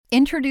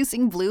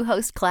Introducing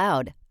Bluehost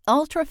Cloud,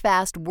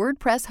 ultra-fast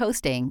WordPress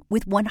hosting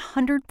with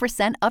 100%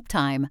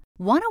 uptime.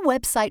 Want a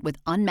website with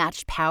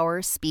unmatched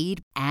power,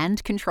 speed,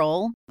 and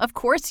control? Of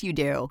course you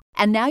do.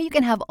 And now you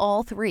can have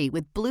all three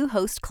with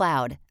Bluehost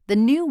Cloud, the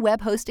new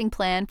web hosting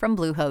plan from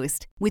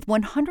Bluehost. With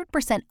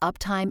 100%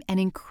 uptime and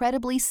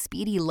incredibly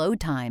speedy load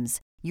times,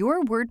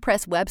 your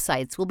WordPress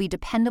websites will be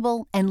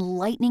dependable and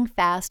lightning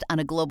fast on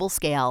a global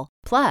scale.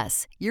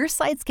 Plus, your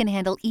sites can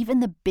handle even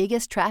the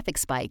biggest traffic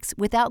spikes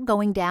without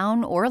going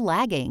down or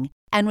lagging.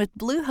 And with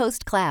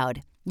Bluehost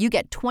Cloud, you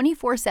get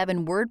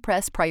 24/7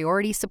 WordPress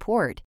priority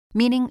support,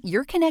 meaning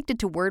you're connected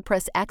to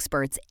WordPress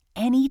experts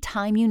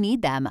anytime you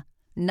need them.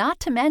 Not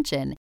to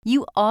mention,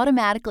 you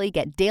automatically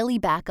get daily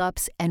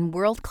backups and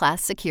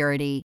world-class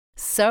security.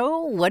 So,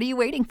 what are you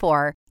waiting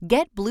for?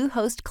 Get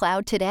Bluehost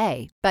Cloud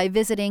today by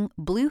visiting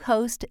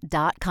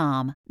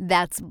Bluehost.com.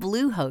 That's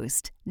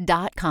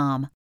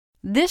Bluehost.com.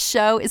 This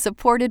show is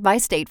supported by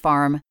State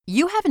Farm.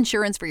 You have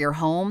insurance for your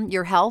home,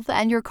 your health,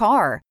 and your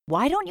car.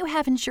 Why don't you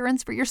have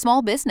insurance for your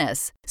small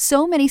business?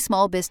 So many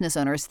small business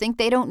owners think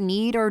they don't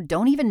need or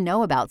don't even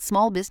know about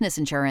small business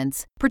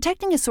insurance.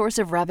 Protecting a source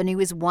of revenue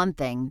is one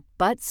thing,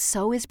 but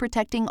so is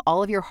protecting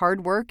all of your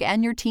hard work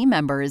and your team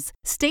members.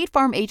 State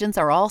Farm agents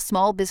are all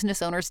small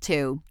business owners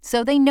too,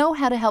 so they know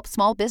how to help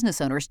small business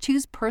owners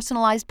choose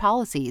personalized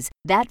policies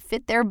that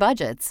fit their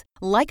budgets.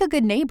 Like a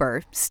good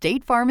neighbor,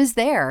 State Farm is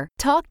there.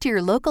 Talk to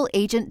your local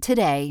agent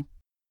today.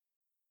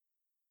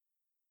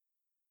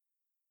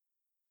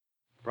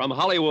 From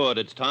Hollywood,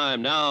 it's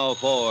time now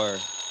for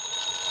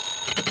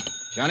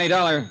Johnny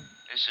Dollar.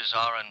 This is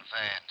Orrin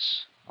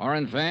Vance.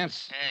 Orrin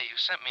Vance? Yeah, you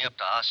sent me up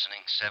to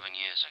Ossining 7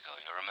 years ago,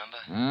 you remember?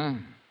 Huh?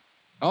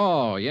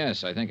 Oh,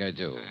 yes, I think I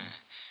do.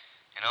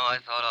 You know, I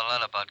thought a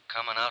lot about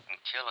coming out and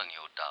killing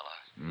you, Dollar.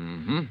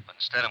 Mm-hmm. But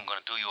instead, I'm going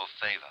to do you a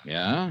favor.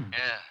 Yeah?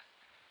 Yeah.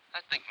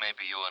 I think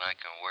maybe you and I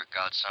can work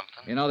out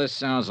something. You know, this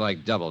sounds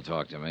like double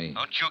talk to me.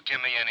 Don't you give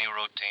me any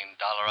routine,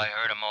 Dollar. I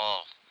heard 'em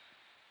all.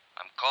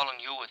 I'm calling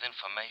you with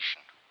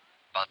information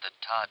about the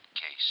Todd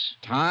case.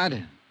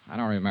 Todd? I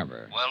don't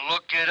remember. Well,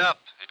 look it up.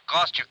 It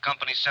cost your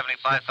company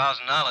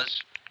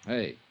 $75,000.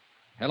 Hey.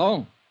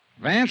 Hello?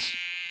 Vance?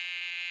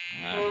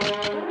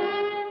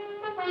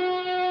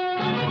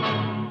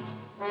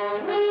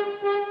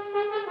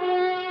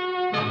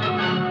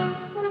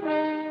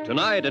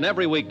 Tonight and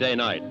every weekday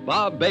night,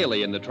 Bob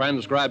Bailey in the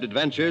transcribed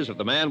adventures of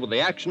the man with the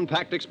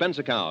action-packed expense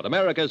account,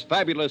 America's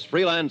fabulous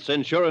freelance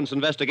insurance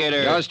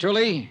investigator. Yours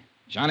truly,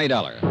 Johnny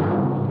Dollar.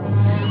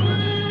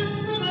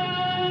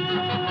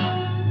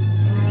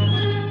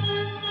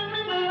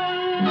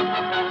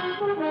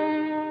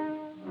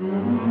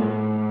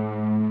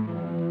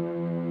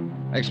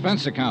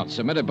 Expense account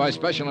submitted by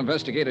Special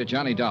Investigator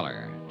Johnny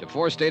Dollar to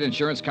Four State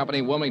Insurance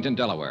Company, Wilmington,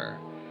 Delaware.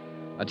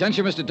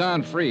 Attention, Mr.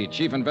 Don Freed,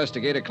 Chief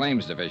Investigator,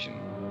 Claims Division.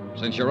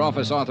 Since your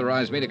office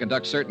authorized me to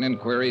conduct certain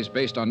inquiries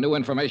based on new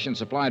information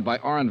supplied by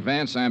Orrin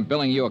Vance, I'm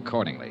billing you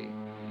accordingly.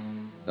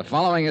 The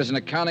following is an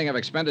accounting of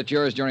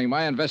expenditures during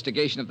my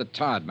investigation of the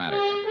Todd matter.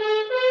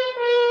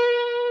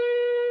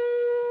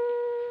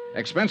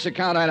 Expense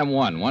account item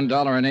 1,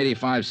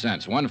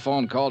 $1.85. One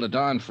phone call to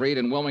Don Freed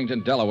in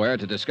Wilmington, Delaware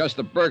to discuss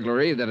the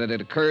burglary that had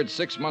occurred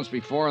 6 months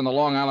before in the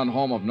Long Island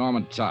home of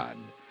Norman Todd.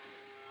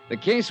 The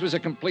case was a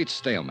complete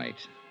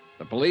stalemate.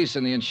 The police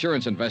and the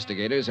insurance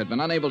investigators had been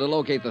unable to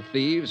locate the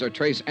thieves or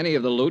trace any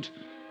of the loot,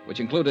 which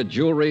included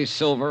jewelry,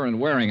 silver, and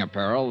wearing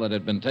apparel that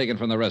had been taken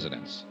from the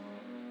residence.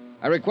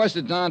 I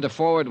requested Don to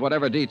forward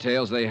whatever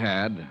details they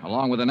had,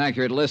 along with an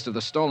accurate list of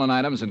the stolen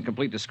items and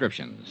complete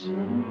descriptions.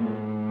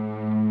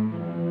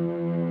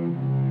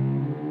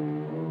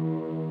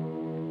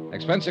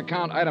 Expense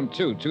account item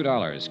 2,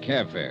 $2,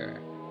 cab fare.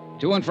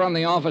 To and from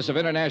the Office of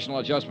International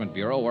Adjustment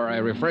Bureau, where I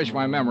refresh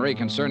my memory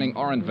concerning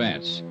Orrin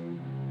Vance.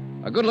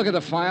 A good look at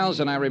the files,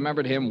 and I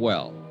remembered him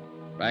well.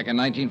 Back in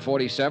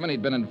 1947,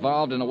 he'd been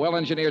involved in a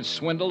well-engineered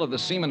swindle of the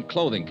Seaman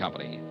Clothing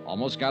Company.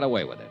 Almost got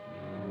away with it.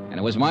 And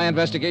it was my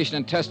investigation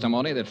and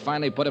testimony that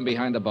finally put him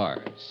behind the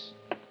bars.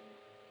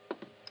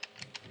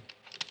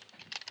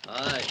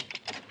 Hi.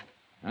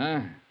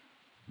 Huh?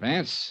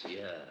 Vance?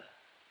 Yeah.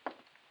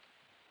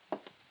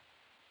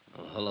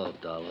 Oh, hello,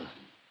 Dollar.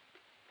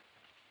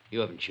 You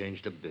haven't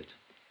changed a bit.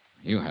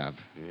 You have.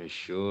 Yeah,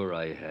 sure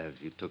I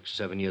have. You took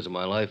 7 years of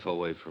my life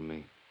away from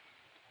me.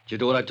 Did you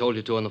do what I told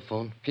you to on the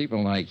phone?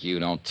 People like you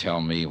don't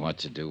tell me what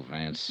to do,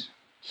 Vance.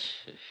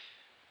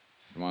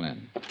 Come on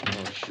in.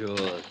 Oh,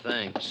 sure.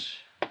 Thanks.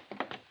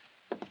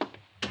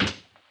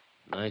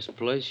 Nice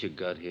place you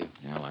got here.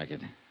 Yeah, I like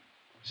it.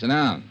 Sit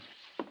down.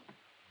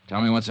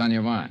 Tell me what's on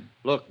your mind.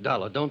 Look,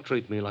 Dollar, don't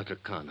treat me like a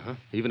con, huh?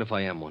 Even if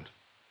I am one.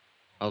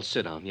 I'll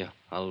sit down, yeah.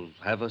 I'll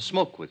have a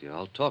smoke with you.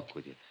 I'll talk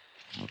with you.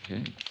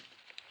 Okay.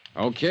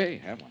 Okay,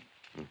 have one.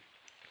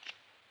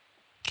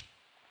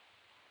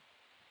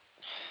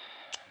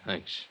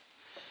 Thanks.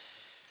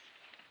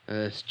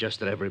 It's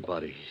just that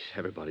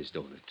everybody's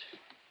doing it.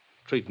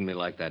 Treating me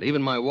like that.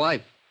 Even my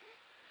wife.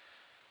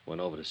 Went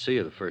over to see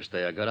her the first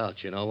day I got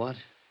out. You know what?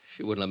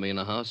 She wouldn't let me in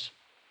the house.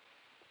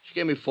 She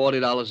gave me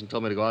 $40 and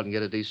told me to go out and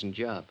get a decent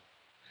job.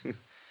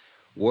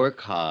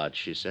 Work hard,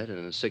 she said, and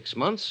in 6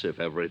 months, if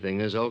everything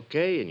is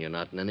okay and you're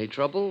not in any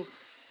trouble,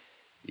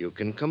 you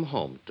can come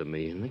home to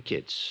me and the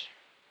kids.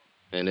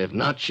 And if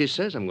not, she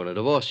says, I'm going to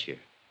divorce you.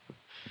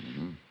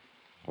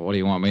 What do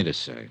you want me to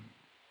say?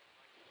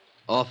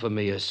 Offer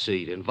me a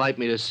seat. Invite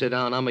me to sit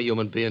down. I'm a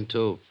human being,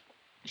 too.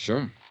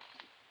 Sure.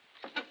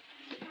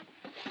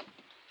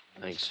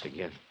 Thanks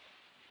again.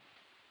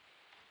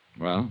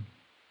 Well?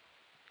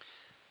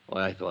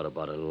 Why, I thought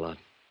about it a lot.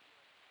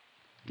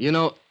 You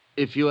know,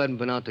 if you hadn't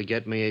been out to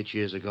get me 8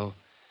 years ago,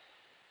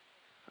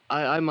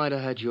 I might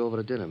have had you over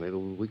to dinner. Maybe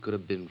we could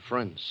have been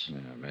friends. Yeah,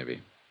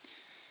 maybe.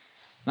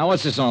 Now,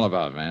 what's this all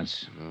about,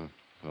 Vance?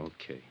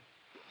 Okay.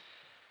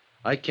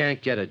 I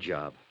can't get a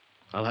job.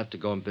 I'll have to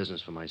go in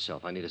business for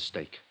myself. I need a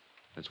stake.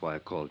 That's why I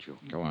called you.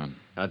 Go on.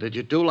 Now, did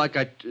you do like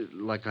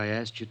I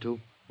asked you to?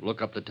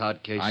 Look up the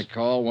Todd case? I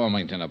called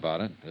Wilmington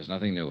about it. There's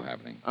nothing new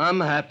happening. I'm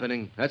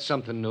happening. That's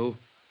something new.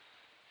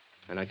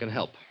 And I can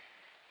help.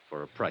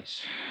 For a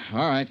price.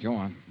 All right, go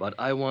on. But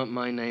I want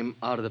my name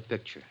out of the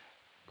picture.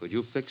 Could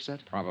you fix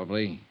that?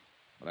 Probably.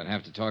 But I'd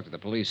have to talk to the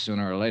police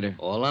sooner or later.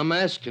 All I'm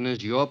asking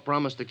is your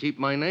promise to keep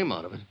my name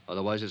out of it.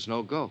 Otherwise, it's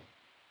no go.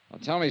 Well,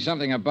 tell me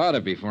something about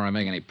it before I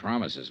make any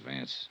promises,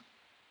 Vance.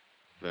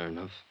 Fair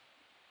enough.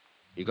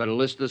 You got a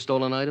list of the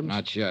stolen items?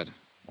 Not yet.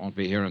 Won't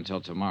be here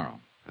until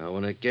tomorrow. Now,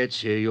 when it gets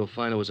here, you'll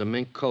find it was a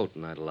mink coat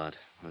in that lot.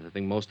 I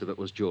think most of it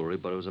was jewelry,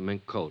 but it was a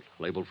mink coat,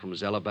 labeled from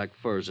Zellerback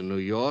Furs in New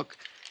York.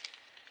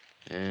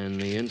 And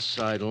the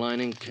inside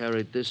lining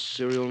carried this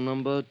serial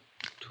number,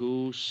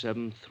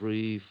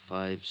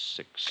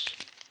 27356.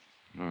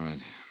 All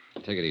right.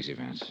 Take it easy,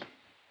 Vance.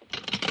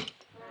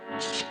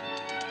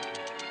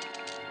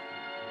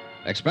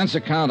 Expense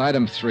account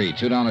item 3,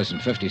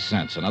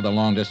 $2.50. Another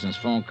long-distance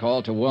phone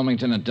call to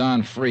Wilmington and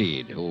Don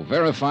Freed, who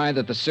verified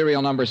that the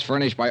serial numbers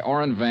furnished by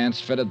Orrin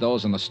Vance fitted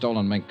those on the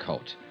stolen mink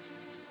coat.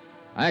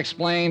 I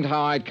explained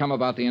how I'd come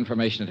about the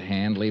information at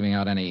hand, leaving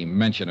out any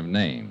mention of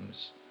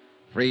names.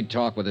 Freed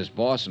talked with his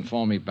boss and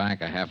phoned me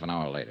back a half an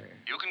hour later.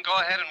 You can go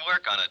ahead and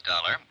work on it,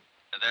 Dollar.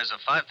 There's a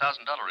 $5,000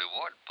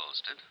 reward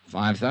posted.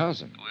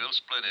 $5,000? We'll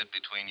split it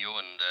between you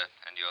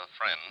and your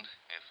friend,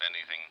 if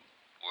anything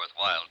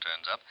worthwhile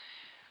turns up.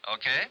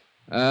 Okay?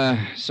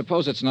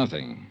 Suppose it's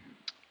nothing.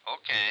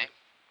 Okay.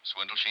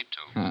 Swindle sheet 2.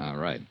 Ah,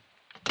 right.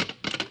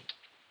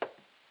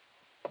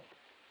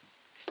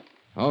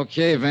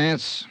 Okay,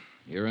 Vance.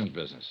 You're in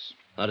business.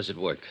 How does it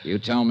work? You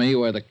tell me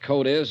where the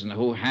coat is and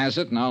who has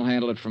it, and I'll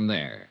handle it from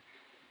there.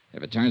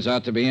 If it turns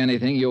out to be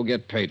anything, you'll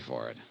get paid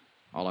for it.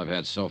 All I've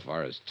had so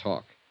far is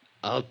talk.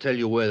 I'll tell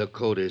you where the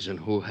coat is and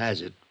who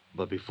has it.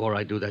 But before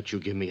I do that, you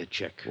give me a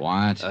check.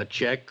 What? A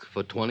check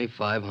for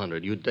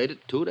 $2,500. You date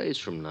it 2 days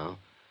from now.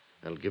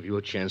 That'll give you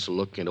a chance to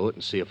look into it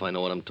and see if I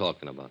know what I'm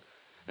talking about.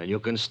 And you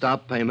can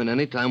stop payment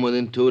any time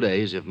within 2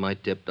 days if my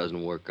tip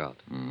doesn't work out.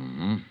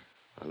 Mm-hmm.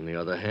 On the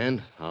other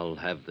hand, I'll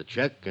have the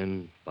check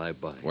and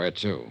bye-bye. Where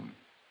to?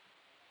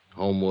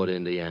 Homewood,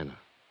 Indiana.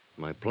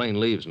 My plane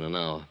leaves in an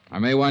hour. I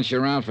may want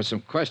you around for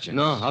some questions.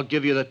 No, I'll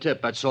give you the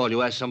tip. That's all.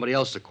 You ask somebody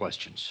else the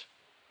questions.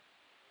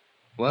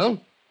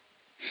 Well?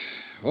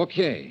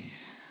 Okay.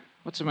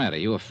 What's the matter?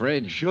 You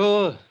afraid?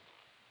 Sure.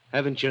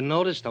 Haven't you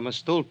noticed? I'm a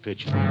stool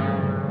pigeon.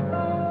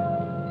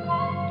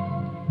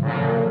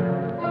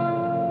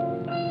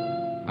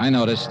 I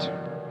noticed,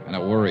 and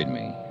it worried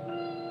me.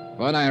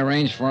 But I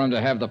arranged for him to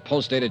have the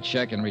post-dated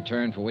check in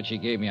return, for which he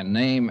gave me a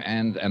name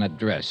and an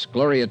address.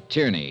 Gloria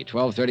Tierney,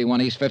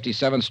 1231 East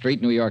 57th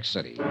Street, New York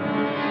City.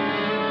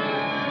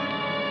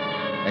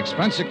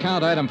 Expense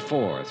account item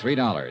 4,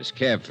 $3,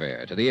 cab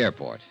fare to the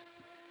airport.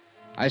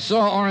 I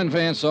saw Orrin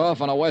Vance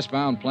off on a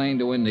westbound plane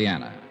to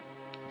Indiana.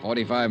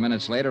 45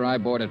 minutes later, I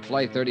boarded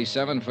Flight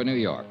 37 for New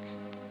York.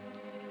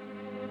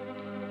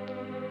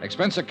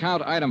 Expense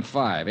account item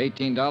 5,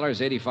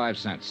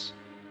 $18.85.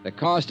 The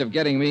cost of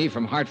getting me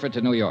from Hartford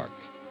to New York.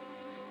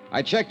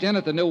 I checked in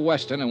at the New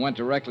Weston and went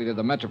directly to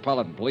the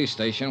Metropolitan Police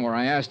Station, where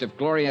I asked if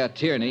Gloria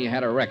Tierney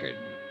had a record.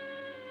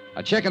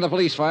 A check in the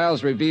police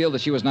files revealed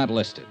that she was not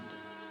listed.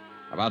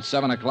 About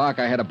 7 o'clock,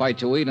 I had a bite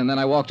to eat, and then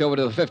I walked over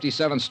to the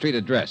 57th Street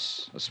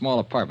address, a small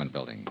apartment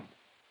building.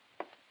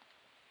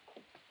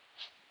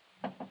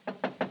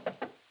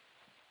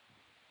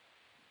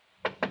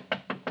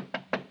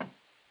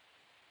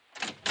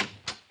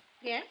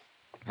 Yes?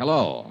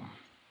 Hello.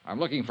 I'm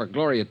looking for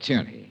Gloria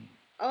Tierney.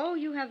 Oh,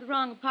 you have the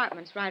wrong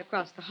apartments right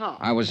across the hall.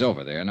 I was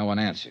over there. No one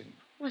answered.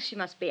 Well, she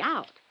must be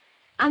out.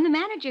 I'm the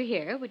manager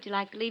here. Would you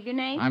like to leave your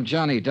name? I'm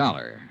Johnny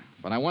Dollar,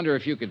 but I wonder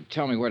if you could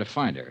tell me where to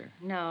find her.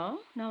 No,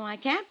 I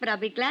can't, but I'll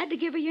be glad to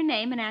give her your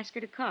name and ask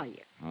her to call you.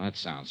 Well, that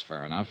sounds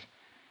fair enough.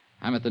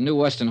 I'm at the New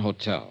Weston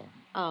Hotel.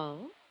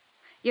 Oh?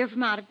 You're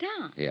from out of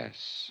town?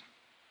 Yes.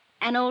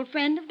 An old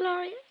friend of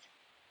Gloria's?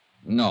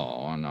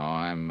 No,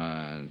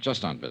 I'm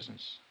just on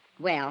business.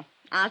 Well,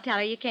 I'll tell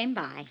her you came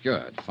by.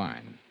 Good,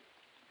 fine.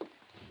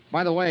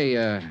 By the way,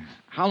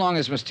 how long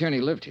has Miss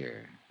Tierney lived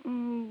here?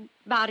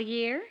 About a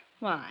year.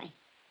 Why?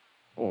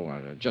 Oh,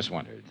 I just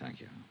wondered, thank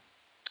you.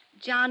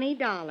 Johnny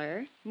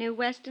Dollar, New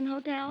Weston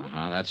Hotel?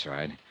 That's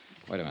right.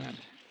 Wait a minute.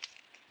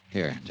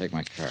 Here, take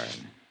my card.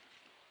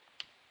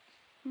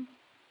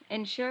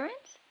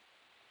 Insurance?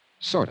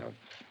 Sort of.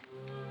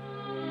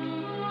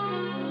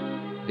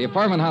 The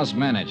apartment house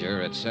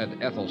manager had said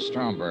Ethel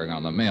Stromberg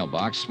on the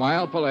mailbox,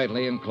 smiled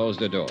politely, and closed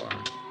the door.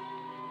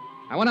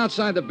 I went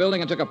outside the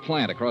building and took a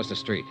plant across the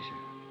street.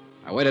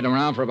 I waited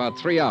around for about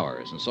 3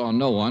 hours and saw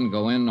no one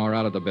go in or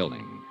out of the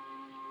building.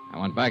 I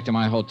went back to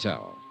my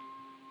hotel.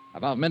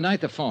 About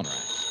midnight, the phone rang.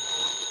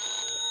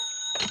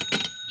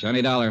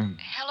 Johnny Dollar.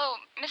 Hello,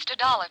 Mr.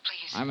 Dollar,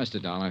 please. Hi, Mr.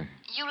 Dollar.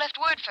 You left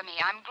word for me.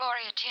 I'm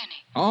Gloria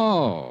Tierney.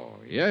 Oh,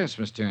 yes,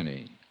 Miss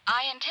Tierney.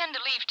 I intend to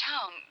leave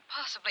town,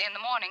 possibly in the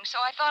morning, so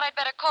I thought I'd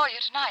better call you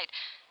tonight.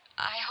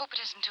 I hope it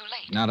isn't too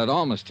late. Not at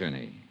all, Miss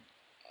Tierney.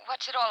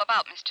 What's it all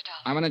about, Mr.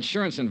 Dollar? I'm an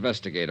insurance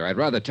investigator. I'd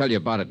rather tell you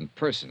about it in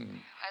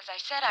person. As I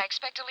said, I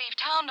expect to leave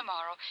town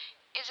tomorrow.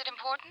 Is it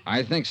important?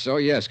 I think so,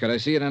 yes. Could I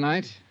see you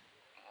tonight?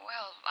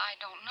 Well, I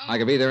don't know. I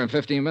could be there in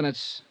 15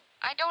 minutes.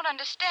 I don't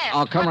understand.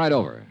 I'll come right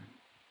over.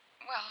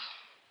 Well,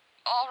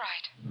 all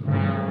right.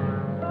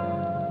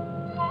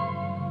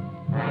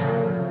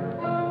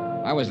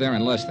 I was there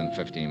in less than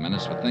 15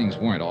 minutes, but things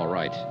weren't all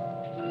right.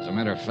 As a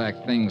matter of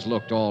fact, things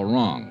looked all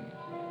wrong.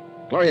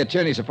 Gloria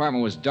Tierney's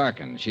apartment was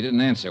darkened. She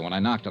didn't answer when I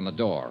knocked on the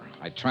door.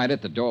 I tried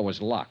it. The door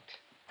was locked.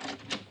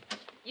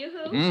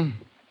 Yoo-hoo.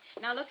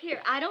 Now, look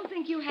here. I don't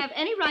think you have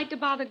any right to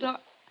bother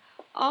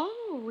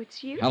Oh,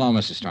 it's you. Hello,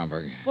 Mrs.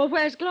 Stromberg. Well,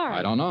 where's Gloria?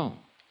 I don't know.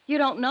 You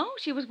don't know?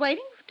 She was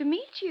waiting to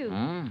meet you.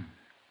 Huh?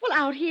 Well,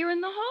 out here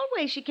in the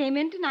hallway. She came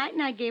in tonight,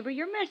 and I gave her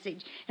your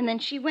message. And then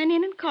she went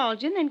in and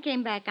called you, and then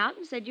came back out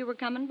and said you were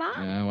coming by.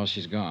 Yeah, well,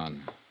 she's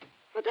gone.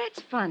 Well,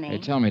 that's funny. Hey,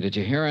 tell me, did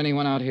you hear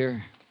anyone out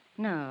here?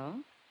 No.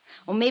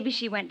 Well, maybe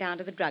she went down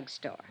to the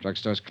drugstore.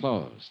 Drugstore's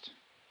closed.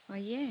 Well,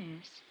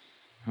 yes.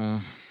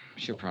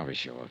 She'll probably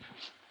show up.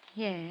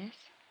 Yes,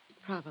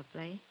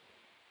 probably.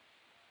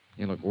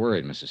 You look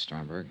worried, Mrs.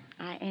 Stromberg.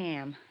 I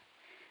am.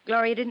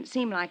 Gloria didn't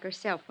seem like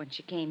herself when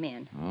she came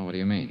in. Oh, what do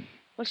you mean?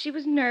 Well, she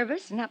was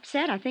nervous and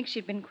upset. I think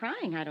she'd been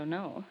crying. I don't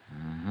know.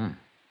 Uh-huh.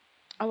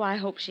 Oh, I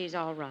hope she's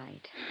all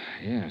right.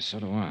 Yeah, so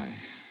do I.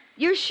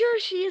 You're sure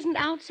she isn't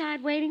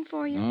outside waiting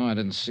for you? No, I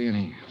didn't see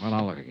any. Well,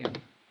 I'll look again.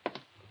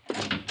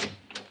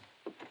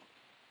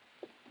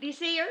 Do you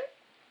see her?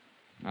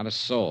 Not a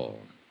soul.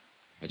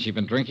 Had she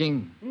been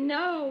drinking?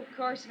 No, of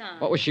course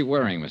not. What was she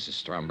wearing, Mrs.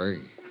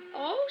 Stromberg?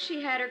 Oh,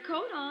 she had her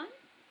coat on.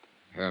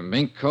 Her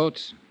mink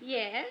coat?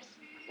 Yes.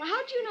 Well,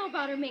 how'd you know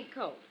about her mink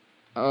coat?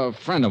 A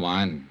friend of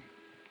mine.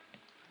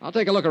 I'll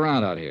take a look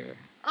around out here.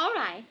 All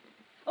right.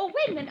 Oh,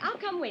 wait a minute. I'll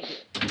come with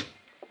you.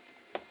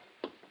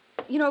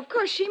 You know, of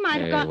course, she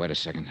might have Hey, got... wait a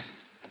second.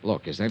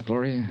 Look, is that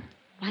Gloria?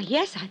 Why,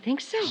 yes, I think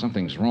so.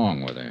 Something's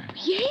wrong with her.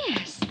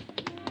 Yes.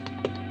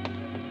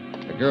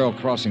 The girl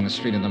crossing the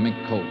street in the mink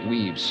coat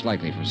weaved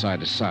slightly from side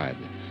to side.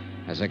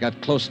 As I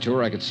got close to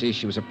her, I could see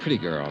she was a pretty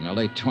girl in her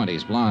late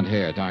 20s, blonde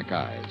hair, dark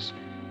eyes.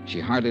 She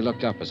hardly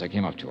looked up as I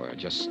came up to her,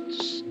 just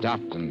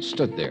stopped and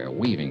stood there,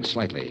 weaving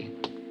slightly.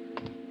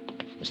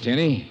 Miss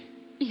Tierney?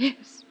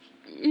 Yes.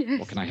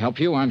 Well, can I help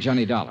you? I'm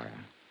Johnny Dollar.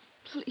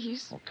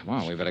 Please. Oh, come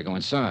on, we better go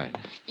inside.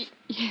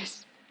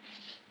 Yes.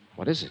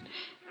 What is it?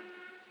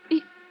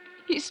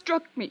 He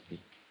struck me.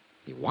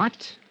 He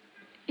what?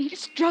 He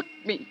struck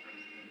me.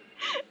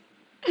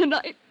 And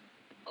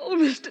Oh,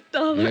 Mr.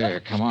 Dollar. Here,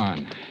 come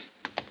on.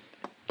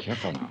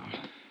 Careful now.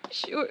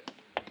 Sure.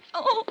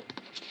 Oh,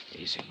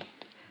 Easy.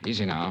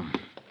 Easy now.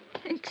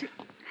 thank you.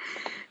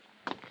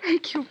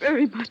 Thank you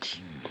very much.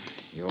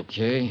 You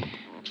okay?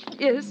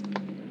 Yes.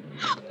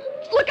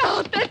 Look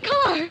out, that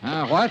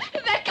car! What?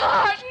 That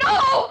car!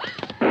 No!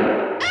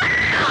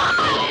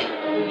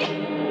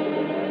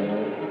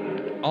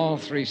 All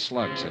 3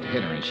 slugs had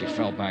hit her, and she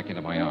fell back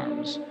into my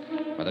arms.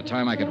 By the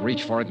time I could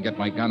reach for it and get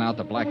my gun out,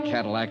 the black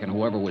Cadillac and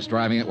whoever was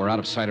driving it were out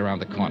of sight around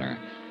the corner.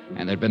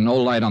 And there'd been no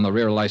light on the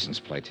rear license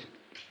plate.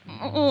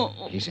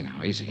 Oh. Easy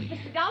now, easy.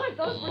 Mr. Dollar,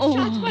 those were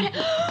shots. What...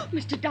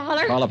 Mr.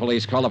 Dollar. Call the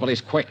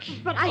police, quick.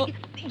 But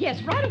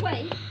Yes, right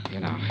away. You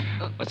know,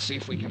 let's see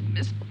if we can...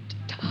 Mr.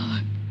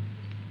 Dollar.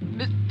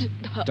 Mr.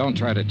 Dollar. Don't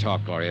try to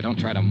talk, Gloria. Don't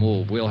try to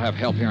move. We'll have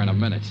help here in a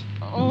minute.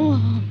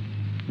 Oh.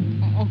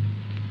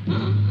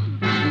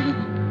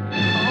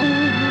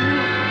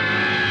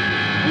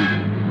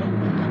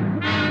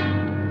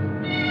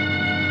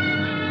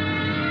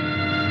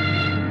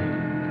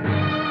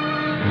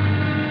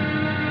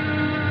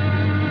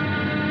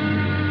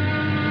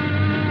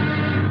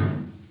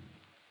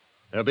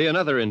 There'll be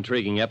another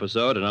intriguing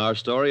episode in our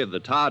story of the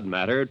Todd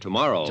matter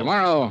tomorrow.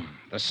 Tomorrow,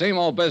 the same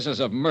old business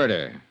of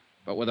murder,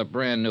 but with a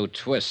brand new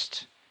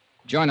twist.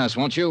 Join us,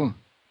 won't you?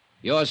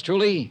 Yours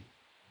truly,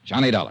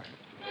 Johnny Dollar.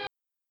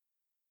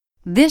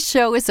 This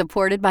show is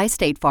supported by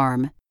State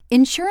Farm.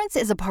 Insurance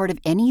is a part of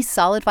any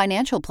solid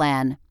financial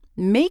plan.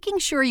 Making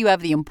sure you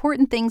have the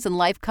important things in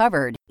life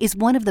covered is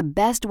one of the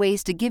best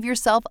ways to give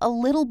yourself a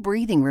little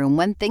breathing room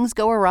when things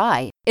go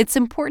awry. It's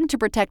important to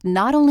protect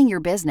not only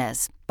your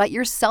business, but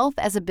yourself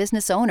as a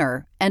business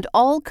owner and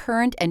all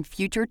current and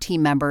future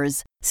team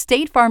members.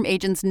 State Farm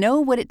agents know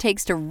what it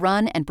takes to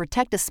run and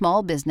protect a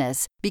small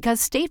business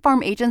because State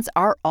Farm agents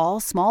are all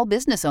small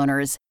business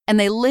owners and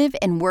they live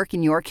and work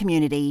in your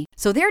community.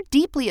 So they're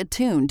deeply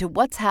attuned to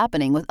what's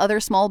happening with other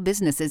small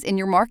businesses in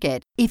your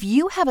market. If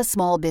you have a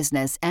small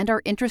business and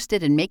are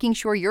interested in making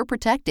sure you're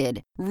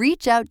protected,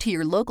 reach out to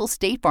your local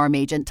State Farm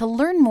agent to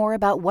learn more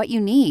about what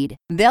you need.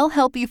 They'll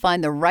help you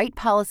find the right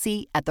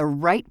policy at the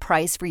right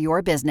price for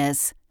your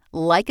business.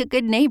 Like a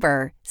good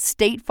neighbor,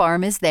 State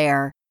Farm is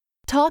there.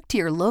 Talk to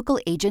your local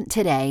agent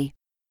today.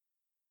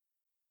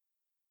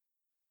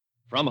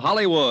 From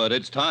Hollywood,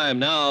 it's time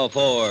now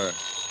for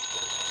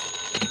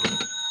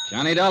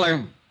Johnny Dollar.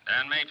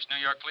 Dan Mapes,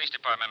 New York Police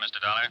Department, Mr.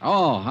 Dollar.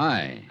 Oh,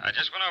 hi. I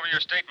just went over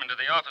your statement to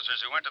the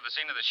officers who went to the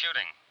scene of the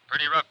shooting.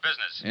 Pretty rough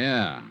business.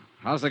 Yeah.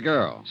 How's the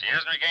girl? She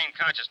hasn't regained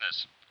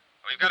consciousness.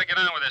 We've got to get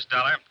on with this,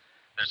 Dollar.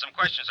 There's some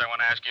questions I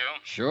want to ask you.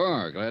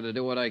 Sure. Glad to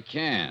do what I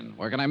can.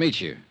 Where can I meet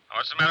you?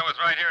 What's the matter with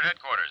right here at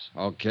headquarters?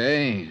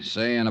 Okay.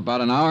 Say in about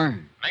an hour?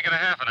 Make it a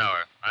half an hour.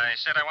 I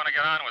said I want to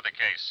get on with the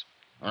case.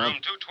 Room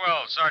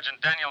 212,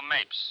 Sergeant Daniel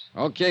Mapes.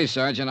 Okay,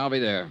 Sergeant. I'll be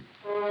there.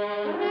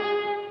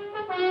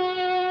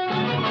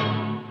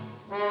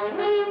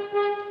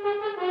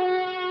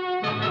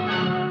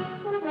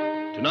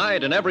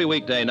 Tonight and every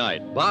weekday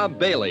night, Bob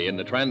Bailey in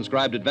the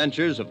transcribed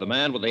adventures of the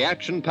man with the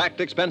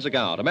action-packed expense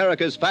account,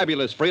 America's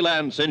fabulous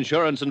freelance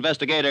insurance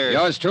investigator.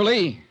 Yours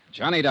truly,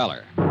 Johnny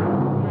Dollar.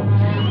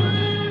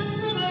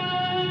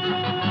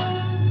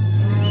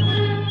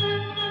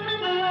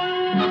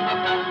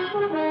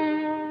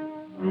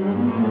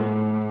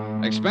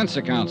 Expense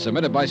account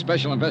submitted by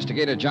Special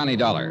Investigator Johnny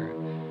Dollar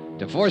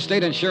to Four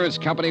State Insurance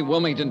Company,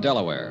 Wilmington,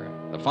 Delaware.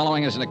 The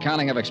following is an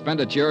accounting of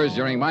expenditures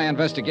during my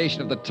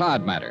investigation of the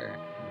Todd matter,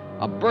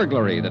 a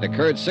burglary that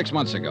occurred 6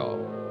 months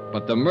ago,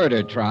 but the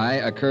murder try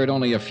occurred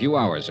only a few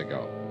hours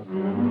ago.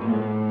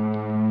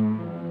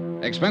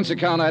 Expense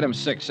account item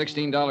 6,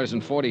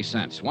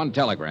 $16.40, one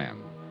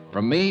telegram.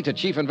 From me to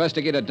Chief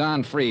Investigator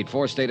Don Freed,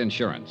 Four State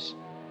Insurance.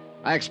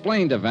 I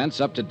explained events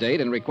up to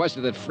date and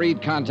requested that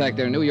Freed contact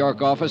their New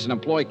York office and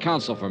employ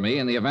counsel for me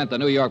in the event the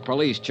New York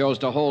police chose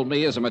to hold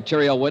me as a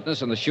material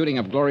witness in the shooting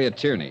of Gloria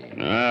Tierney.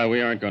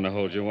 We aren't going to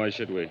hold you. Why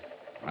should we?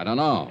 I don't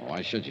know.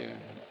 Why should you?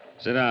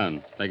 Sit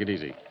down. Take it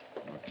easy.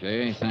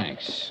 Okay,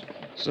 thanks.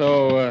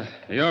 So,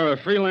 you're a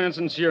freelance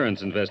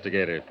insurance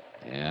investigator.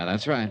 Yeah,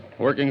 that's right.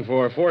 Working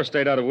for Four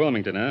State out of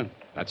Wilmington, huh?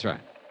 That's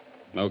right.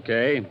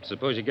 Okay.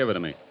 Suppose you give it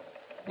to me.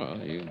 Well,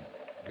 you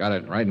got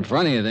it right in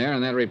front of you there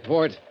in that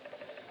report.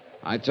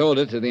 I told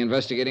it to the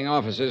investigating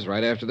officers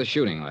right after the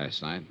shooting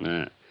last night.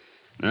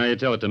 Now you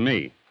tell it to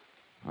me.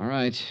 All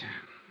right.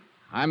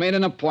 I made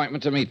an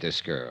appointment to meet this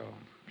girl.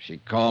 She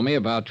called me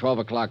about 12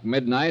 o'clock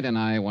midnight, and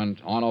I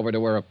went on over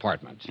to her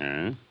apartment.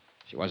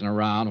 She wasn't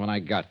around when I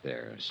got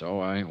there, so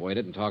I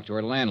waited and talked to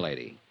her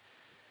landlady.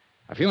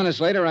 A few minutes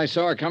later, I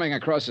saw her coming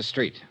across the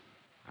street.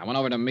 I went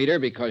over to meet her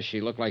because she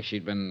looked like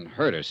she'd been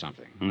hurt or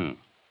something.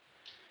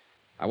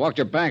 I walked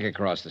her back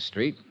across the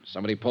street.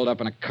 Somebody pulled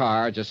up in a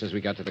car just as we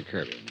got to the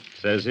curbing.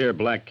 Says here,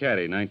 Black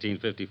Caddy,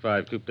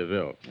 1955 Coupe de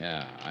Ville.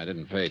 Yeah, I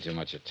didn't pay too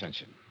much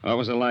attention. What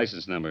was the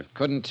license number?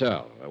 Couldn't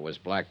tell. It was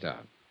blacked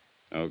out.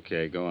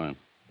 Okay, go on.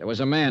 There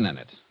was a man in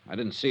it. I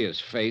didn't see his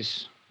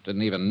face.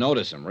 Didn't even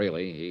notice him,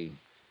 really.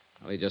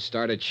 He just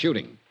started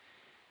shooting.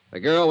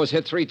 The girl was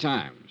hit 3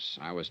 times.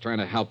 I was trying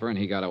to help her, and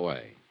he got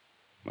away.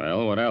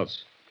 Well, what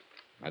else?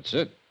 That's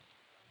it.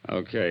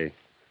 Okay.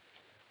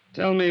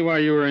 Tell me why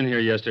you were in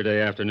here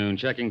yesterday afternoon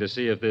checking to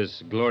see if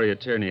this Gloria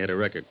Tierney had a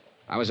record.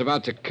 I was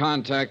about to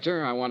contact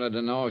her. I wanted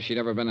to know if she'd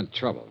ever been in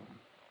trouble.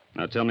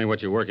 Now tell me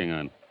what you're working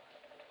on.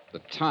 The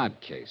Todd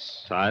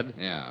case. Todd?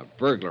 Yeah, a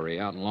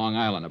burglary out in Long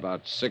Island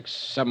about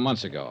 6-7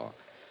 months ago.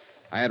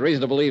 I had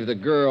reason to believe the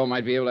girl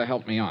might be able to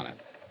help me on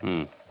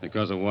it.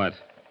 Because of what?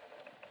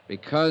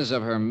 Because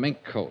of her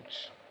mink coat.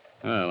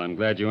 Well, I'm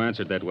glad you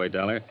answered that way,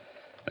 Dollar.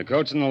 The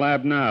coat's in the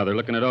lab now. They're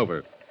looking it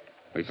over.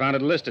 We found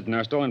it listed in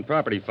our stolen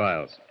property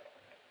files.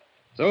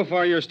 So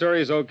far, your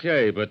story's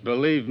okay, but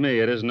believe me,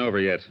 it isn't over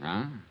yet.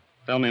 Huh?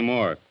 Tell me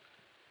more.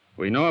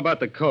 We know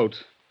about the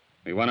coat.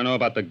 We want to know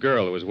about the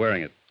girl who was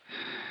wearing it.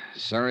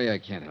 Sorry, I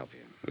can't help you.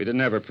 We didn't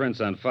have her prints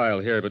on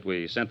file here, but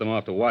we sent them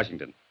off to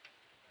Washington.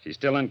 She's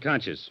still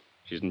unconscious.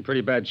 She's in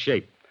pretty bad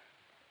shape.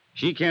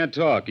 She can't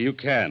talk. You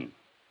can.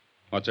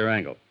 What's her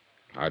angle?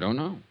 I don't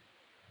know.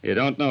 You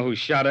don't know who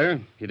shot her.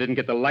 You didn't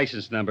get the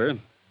license number.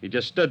 You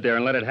just stood there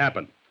and let it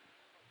happen.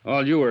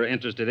 All you were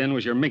interested in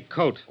was your mink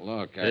coat.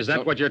 Look, Is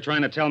that what you're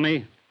trying to tell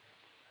me?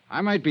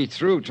 I might be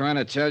through trying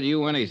to tell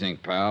you anything,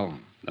 pal.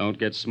 Don't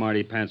get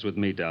smarty pants with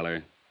me,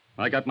 Dollar.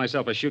 I got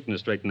myself a shooting to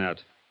straighten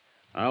out.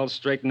 I'll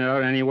straighten it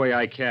out any way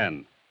I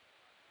can.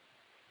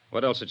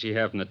 What else did she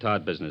have from the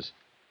Todd business?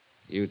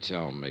 You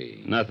tell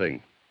me.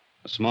 Nothing.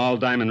 A small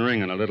diamond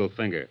ring on a little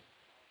finger.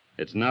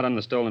 It's not on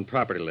the stolen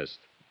property list.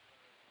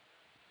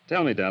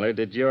 Tell me, Dollar,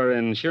 did your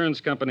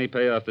insurance company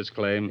pay off this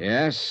claim?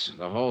 Yes,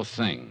 the whole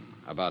thing.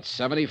 About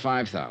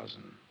 $75,000.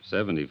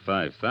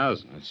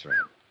 $75,000? That's right.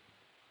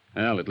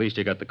 Well, at least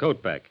you got the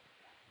coat back.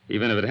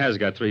 even if it has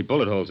got 3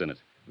 bullet holes in it.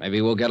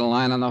 Maybe we'll get a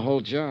line on the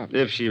whole job.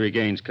 If she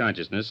regains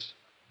consciousness.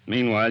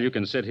 Meanwhile, you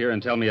can sit here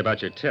and tell me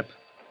about your tip.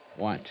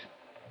 What?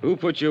 Who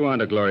put you on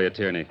to Gloria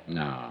Tierney?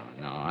 No,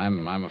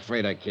 I'm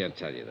afraid I can't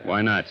tell you that.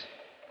 Why not?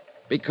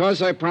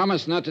 Because I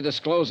promised not to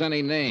disclose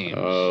any names.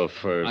 Oh,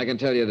 I can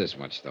tell you this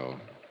much, though.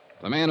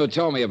 The man who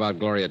told me about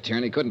Gloria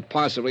Tierney couldn't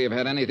possibly have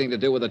had anything to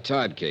do with the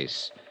Todd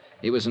case.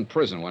 He was in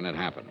prison when it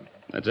happened.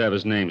 Let's have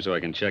his name so I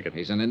can check it.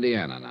 He's in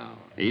Indiana now.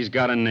 He's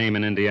got a name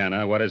in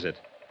Indiana. What is it?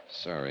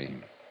 Sorry.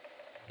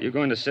 You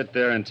going to sit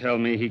there and tell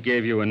me he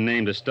gave you a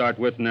name to start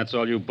with and that's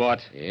all you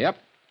bought? Yep.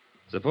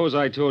 Suppose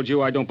I told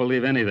you I don't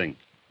believe anything.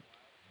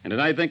 And then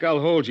I think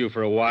I'll hold you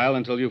for a while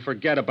until you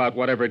forget about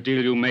whatever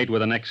deal you made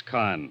with an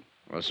ex-con.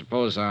 Well,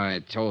 suppose I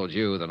told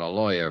you that a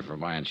lawyer for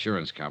my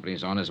insurance company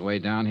is on his way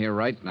down here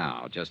right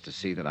now just to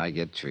see that I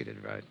get treated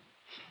right.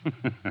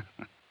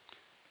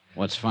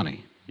 What's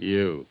funny?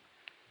 You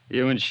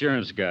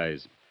insurance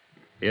guys.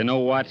 You know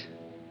what?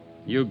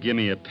 You give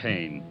me a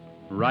pain.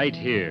 Right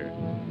here.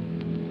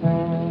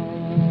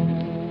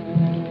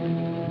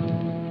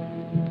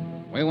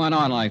 We went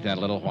on like that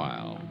a little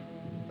while.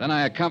 Then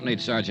I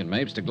accompanied Sergeant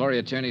Mapes to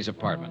Gloria Tierney's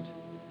apartment.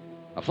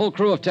 A full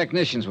crew of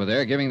technicians were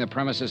there, giving the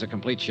premises a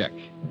complete check.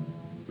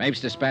 Mapes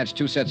dispatched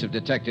 2 sets of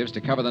detectives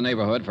to cover the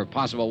neighborhood for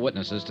possible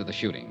witnesses to the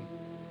shooting.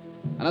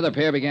 Another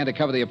pair began to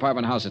cover the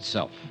apartment house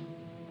itself.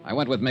 I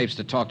went with Mapes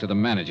to talk to the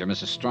manager,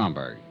 Mrs.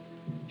 Stromberg.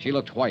 She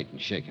looked white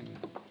and shaken.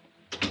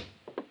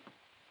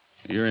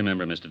 You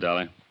remember, Mr.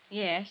 Dollar?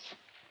 Yes.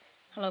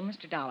 Hello,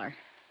 Mr. Dollar.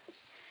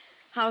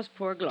 How's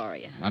poor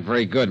Gloria? Not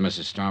very good,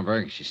 Mrs.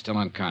 Stromberg. She's still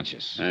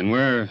unconscious. And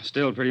we're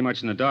still pretty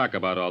much in the dark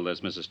about all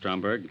this, Mrs.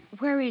 Stromberg.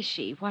 Where is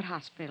she? What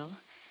hospital?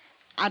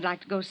 I'd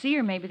like to go see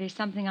her. Maybe there's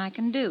something I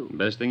can do.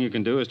 Best thing you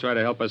can do is try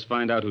to help us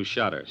find out who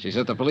shot her. She's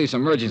at the police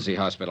emergency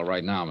hospital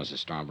right now, Mrs.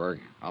 Stromberg.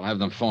 I'll have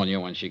them phone you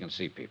when she can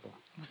see people.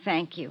 Well,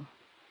 thank you.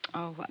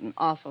 Oh, what an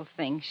awful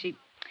thing.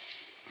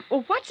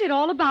 Well, what's it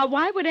all about?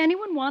 Why would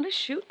anyone want to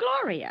shoot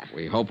Gloria?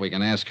 We hope we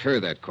can ask her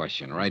that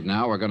question. Right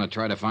now, we're going to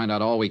try to find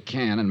out all we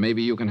can, and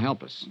maybe you can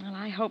help us. Well,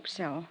 I hope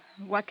so.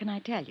 What can I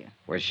tell you?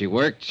 Where she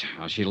worked,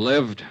 how she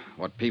lived,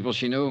 what people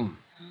she knew.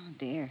 Oh,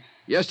 dear.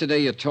 Yesterday,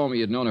 you told me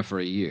you'd known her for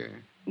a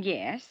year.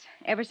 Yes,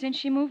 ever since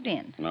she moved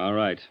in. All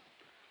right.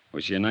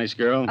 Was she a nice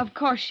girl? Of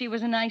course she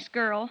was a nice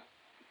girl.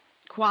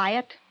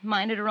 Quiet,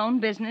 minded her own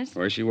business.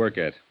 Where's she work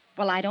at?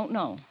 Well, I don't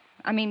know.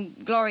 I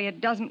mean, Gloria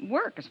doesn't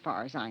work as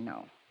far as I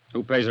know.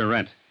 Who pays her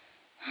rent?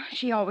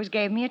 She always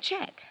gave me a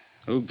check.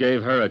 Who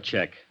gave her a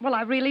check? Well,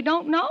 I really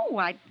don't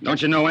know.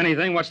 Don't you know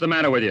anything? What's the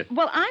matter with you?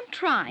 Well, I'm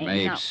trying.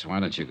 Mapes,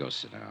 why don't you go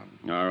sit down?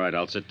 All right,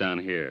 I'll sit down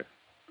here.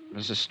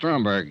 Mrs.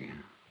 Stromberg,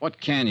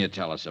 what can you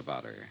tell us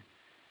about her?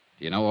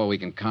 Do you know where we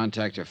can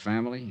contact her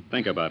family?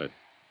 Think about it.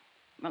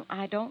 Well,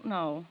 I don't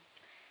know.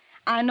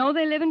 I know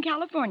they live in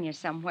California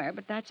somewhere,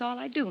 but that's all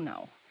I do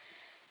know.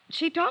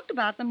 She talked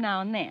about them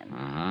now and then.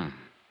 Uh-huh.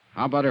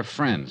 How about her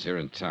friends here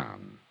in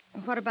town?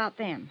 What about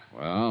them?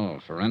 Well,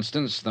 for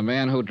instance, the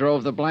man who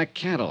drove the black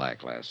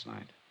Cadillac last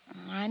night.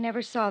 I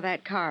never saw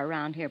that car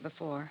around here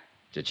before.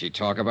 Did she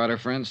talk about her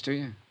friends to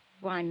you?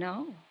 Why,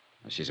 no.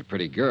 She's a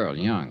pretty girl,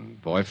 young.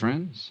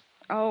 Boyfriends?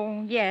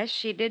 Oh, yes,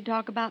 she did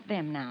talk about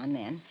them now and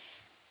then.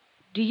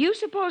 Do you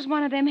suppose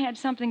one of them had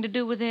something to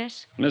do with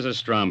this? Mrs.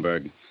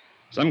 Stromberg,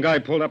 some guy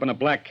pulled up in a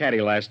black caddy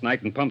last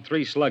night and pumped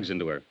 3 slugs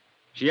into her.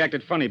 She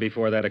acted funny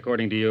before that,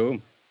 according to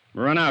you.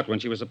 Run out when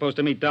she was supposed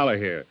to meet Dollar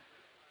here.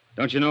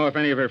 Don't you know if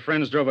any of her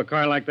friends drove a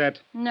car like that?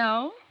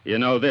 No. You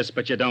know this,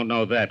 but you don't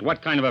know that.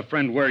 What kind of a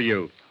friend were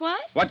you? What?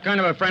 What kind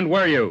of a friend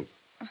were you?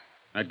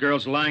 That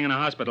girl's lying in a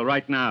hospital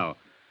right now.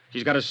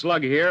 She's got a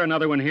slug here,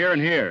 another one here,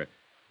 and here.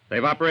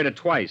 They've operated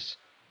twice.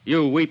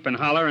 You weep and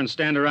holler and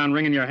stand around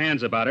wringing your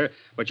hands about her,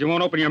 but you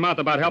won't open your mouth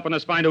about helping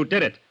us find who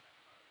did it.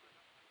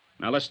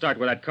 Now, let's start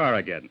with that car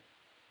again.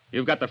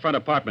 You've got the front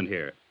apartment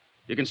here.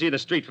 You can see the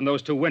street from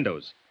those 2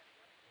 windows.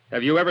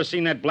 Have you ever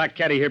seen that black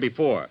caddy here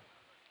before?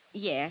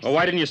 Yes. Well,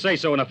 why didn't you say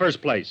so in the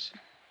first place?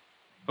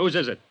 Whose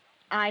is it?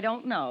 I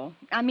don't know.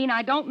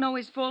 I don't know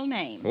his full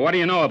name. Well, what do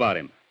you know about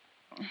him?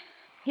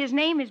 His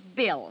name is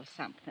Bill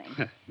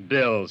something.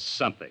 Bill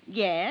something.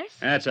 Yes?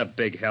 That's a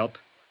big help.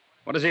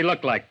 What does he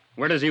look like?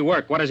 Where does he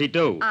work? What does he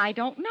do? I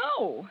don't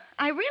know.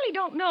 I really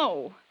don't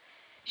know.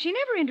 She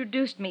never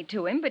introduced me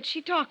to him, but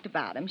she talked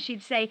about him.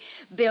 She'd say,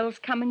 Bill's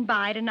coming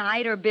by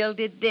tonight, or Bill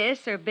did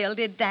this, or Bill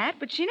did that,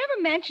 but she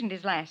never mentioned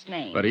his last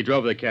name. But he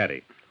drove the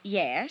caddy.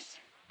 Yes.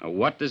 Now,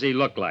 what does he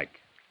look like?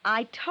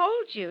 I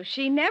told you,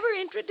 she never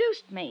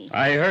introduced me.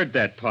 I heard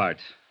that part.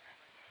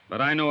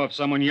 But I know if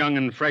someone young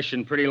and fresh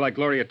and pretty like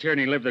Gloria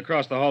Tierney lived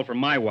across the hall from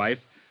my wife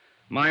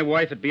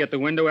would be at the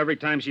window every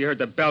time she heard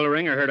the bell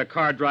ring or heard a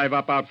car drive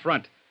up out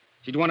front.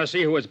 She'd want to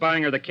see who was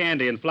buying her the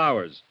candy and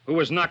flowers, who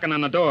was knocking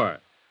on the door.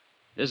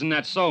 Isn't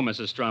that so,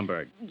 Mrs.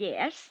 Stromberg?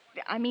 Yes.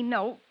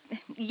 No.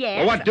 Yes.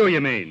 Well, what do you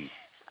mean?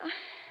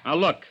 Now,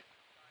 look.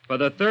 For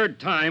the 3rd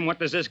time, what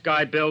does this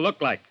guy Bill look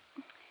like?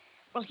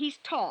 Well, he's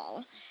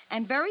tall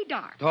and very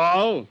dark.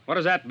 Tall? What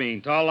does that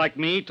mean? Tall like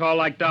me? Tall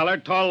like Dollar?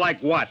 Tall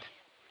like what?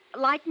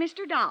 Like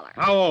Mr. Dollar.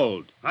 How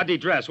old? How'd he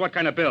dress? What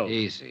kind of bill?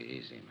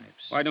 Easy,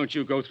 Mapes. Why don't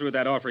you go through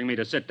that offering me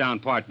to sit down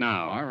part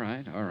now? All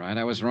right.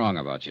 I was wrong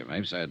about you,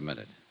 Mapes. I admit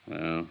it.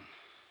 Well,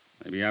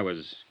 maybe I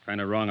was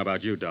kind of wrong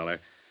about you, Dollar.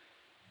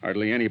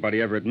 Hardly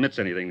anybody ever admits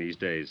anything these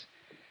days.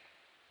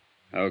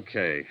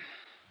 Okay.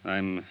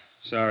 I'm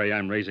sorry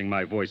I'm raising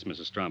my voice,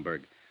 Mrs.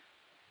 Stromberg.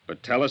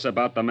 But tell us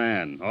about the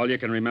man. All you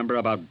can remember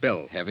about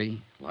Bill.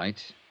 Heavy?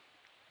 Light?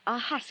 A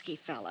husky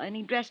fella, and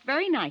he dressed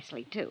very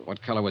nicely, too.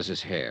 What color was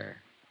his hair?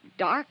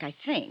 Dark, I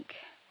think.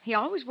 He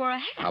always wore a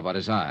hat. How about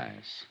his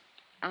eyes?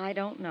 I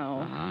don't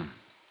know. Uh-huh.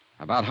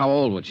 About how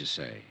old would you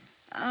say?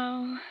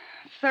 Oh,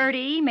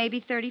 30, maybe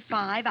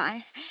 35.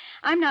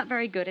 I'm not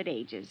very good at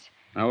ages.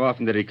 How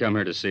often did he come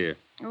here to see her?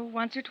 Oh,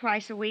 once or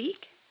twice a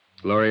week.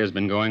 Gloria's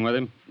been going with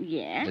him?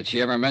 Yes. Did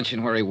she ever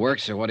mention where he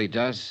works or what he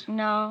does?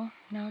 No,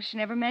 she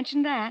never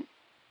mentioned that.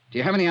 Do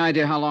you have any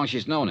idea how long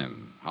she's known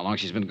him? How long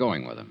she's been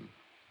going with him?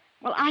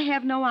 Well, I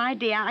have no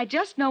idea. I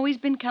just know he's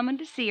been coming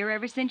to see her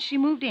ever since she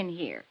moved in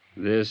here.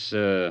 This,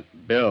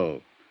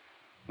 Bill.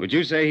 Would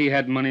you say he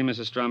had money,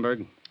 Mrs.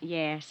 Stromberg?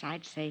 Yes,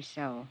 I'd say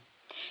so.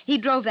 He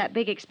drove that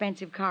big,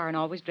 expensive car and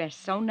always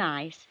dressed so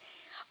nice.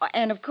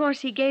 And, of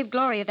course, he gave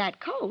Gloria that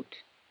coat.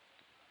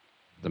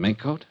 The mink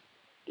coat?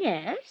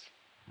 Yes.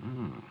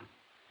 Oh.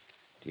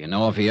 Do you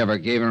know if he ever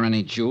gave her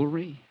any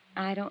jewelry?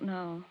 I don't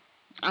know.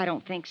 I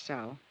don't think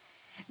so.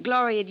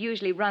 Gloria'd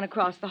usually run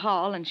across the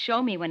hall and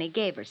show me when he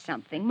gave her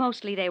something.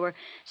 Mostly they were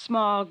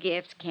small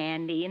gifts,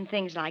 candy, and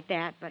things like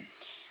that, but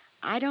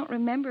I don't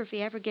remember if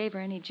he ever gave her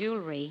any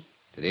jewelry.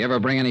 Did he ever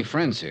bring any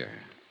friends here?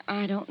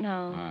 I don't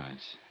know. All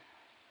right.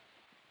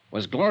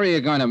 Was Gloria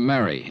going to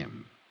marry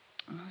him?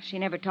 Oh, she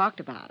never talked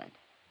about it.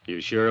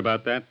 You sure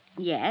about that?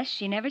 Yes,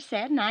 she never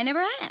said, and I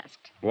never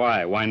asked.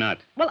 Why? Why not?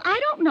 Well, I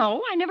don't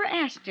know. I never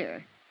asked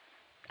her.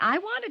 I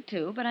wanted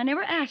to, but I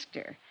never asked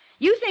her.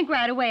 You think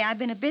right away I've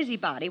been a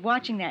busybody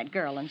watching that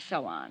girl and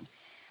so on.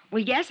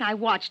 Well, yes, I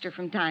watched her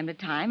from time to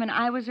time, and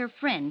I was her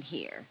friend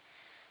here.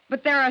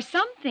 But there are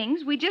some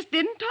things we just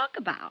didn't talk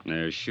about.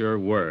 There sure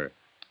were.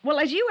 Well,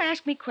 as you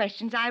ask me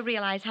questions, I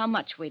realize how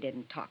much we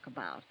didn't talk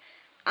about.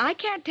 I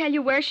can't tell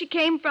you where she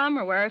came from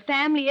or where her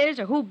family is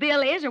or who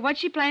Bill is or what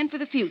she planned for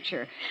the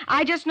future.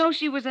 I just know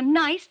she was a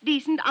nice,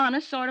 decent,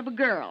 honest sort of a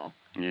girl.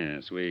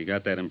 Yes, we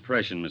got that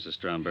impression, Mrs.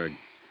 Stromberg.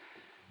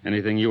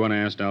 Anything you want to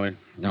ask, Dollar?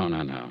 No.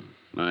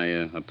 My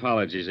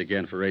apologies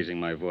again for raising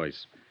my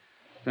voice.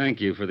 Thank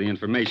you for the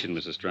information,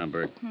 Mrs.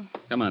 Stromberg.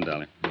 Come on,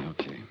 Dollar.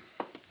 Okay.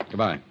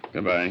 Goodbye.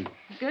 Goodbye.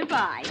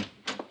 Goodbye.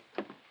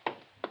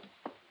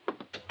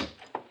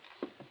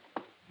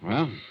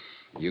 Well,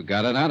 you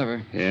got it out of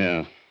her.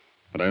 Yeah,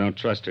 but I don't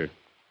trust her.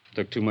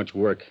 Took too much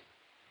work.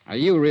 Are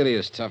you really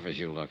as tough as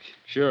you look?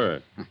 Sure.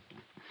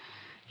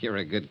 You're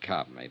a good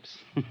cop, Mapes.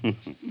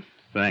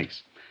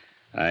 Thanks.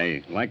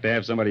 I like to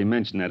have somebody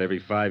mention that every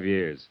 5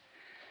 years.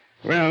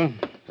 Well,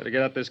 better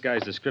get out this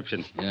guy's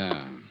description.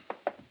 Yeah.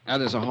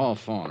 There's a hall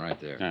phone right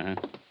there. Uh-huh.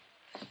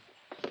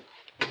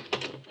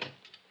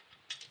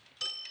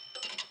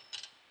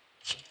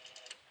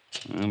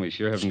 Well, we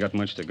sure haven't got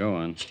much to go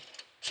on.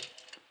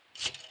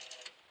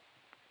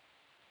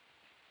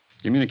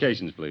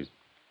 Communications, please.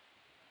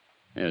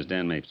 Yes,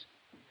 Dan Mapes.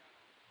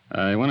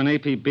 I want an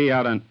APB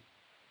out on...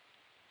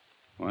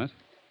 What?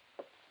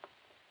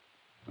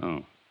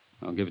 Oh,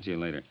 I'll give it to you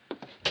later.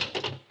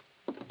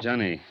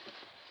 Johnny,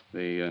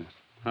 the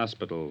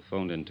hospital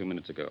phoned in 2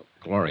 minutes ago.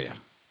 Gloria.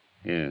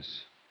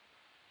 Yes.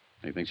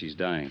 They think she's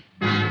dying.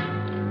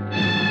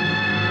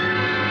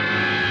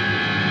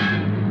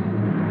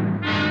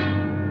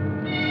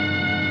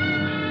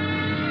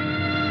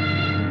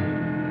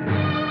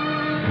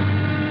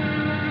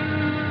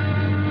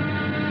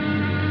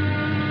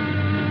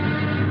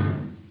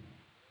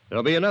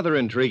 There'll be another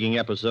intriguing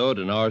episode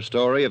in our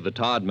story of the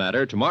Todd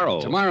matter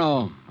tomorrow.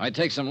 Tomorrow, I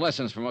take some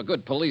lessons from a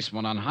good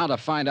policeman on how to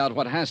find out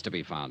what has to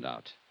be found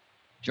out.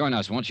 Join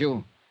us, won't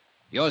you?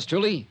 Yours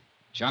truly,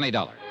 Johnny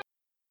Dollar.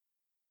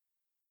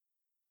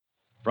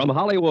 From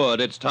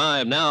Hollywood, it's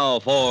time now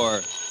for...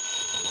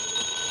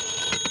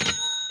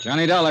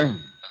 Johnny Dollar.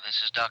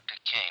 This is Dr.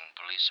 Kane,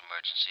 Police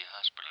Emergency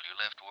Hospital. You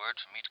left word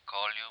for me to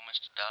call you,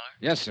 Mr. Dollar?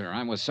 Yes, sir.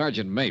 I'm with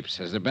Sergeant Mapes.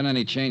 Has there been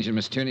any change in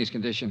Miss Tierney's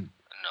condition?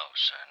 No,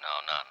 sir.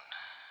 No, none.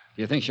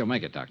 Do you think she'll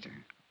make it, Doctor?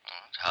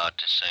 It's hard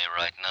to say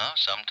right now.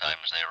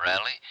 Sometimes they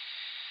rally,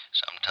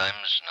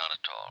 sometimes not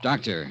at all.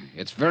 Doctor,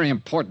 it's very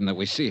important that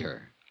we see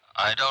her.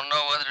 I don't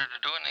know whether it'll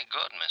do any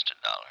good, Mr.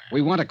 Dollar.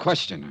 We want to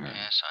question her.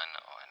 Yes, I know.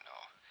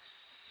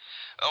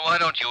 Why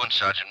don't you and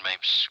Sergeant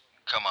Mapes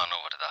come on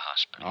over to the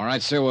hospital? All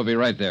right, sir. We'll be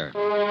right there.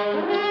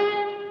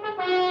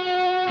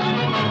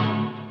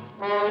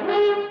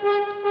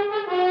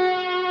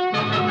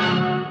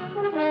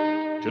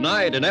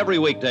 Tonight and every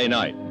weekday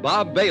night,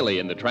 Bob Bailey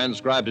in the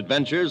transcribed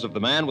adventures of the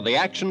man with the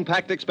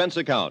action-packed expense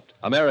account,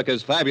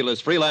 America's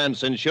fabulous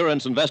freelance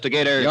insurance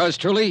investigator. Yours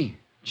truly,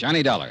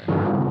 Johnny Dollar.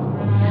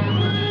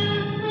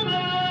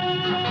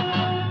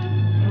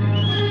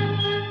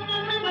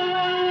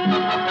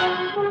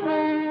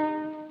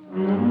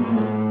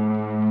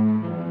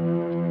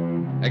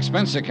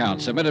 Expense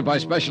account submitted by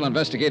Special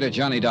Investigator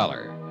Johnny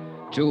Dollar.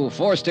 to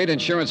Four State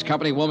Insurance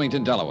Company,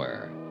 Wilmington,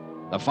 Delaware.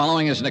 The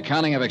following is an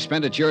accounting of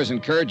expenditures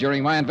incurred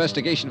during my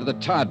investigation of the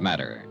Todd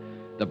matter,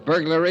 the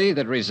burglary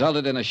that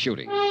resulted in a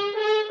shooting.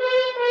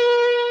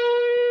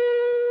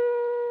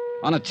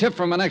 On a tip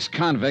from an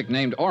ex-convict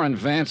named Orrin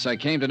Vance, I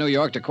came to New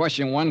York to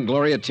question one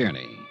Gloria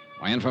Tierney.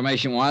 My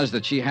information was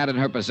that she had in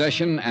her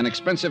possession an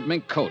expensive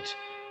mink coat,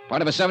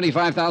 part of a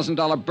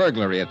 $75,000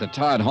 burglary at the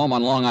Todd home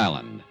on Long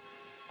Island.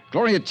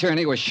 Gloria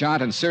Tierney was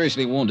shot and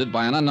seriously wounded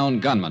by an unknown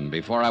gunman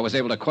before I was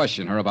able to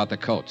question her about the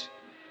coat.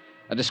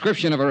 A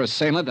description of her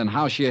assailant and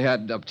how she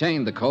had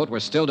obtained the coat were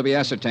still to be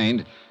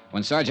ascertained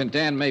when Sergeant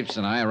Dan Mapes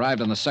and I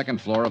arrived on the second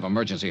floor of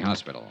Emergency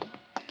Hospital.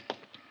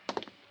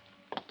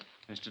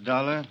 Mr.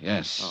 Dollar?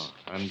 Yes. Oh,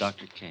 I'm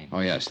Dr. Kane. Oh,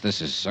 yes, this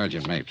is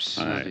Sergeant Mapes.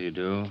 How do you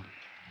do?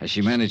 Has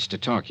she managed to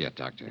talk yet,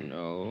 Doctor?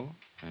 No,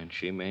 and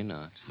she may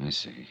not. I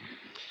see.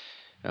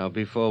 Now,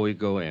 before we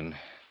go in,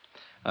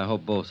 I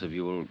hope both of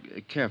you will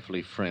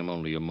carefully frame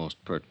only your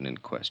most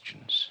pertinent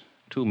questions.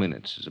 2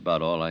 minutes is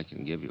about all I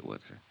can give you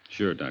with her.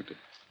 Sure, Doctor.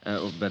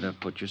 Better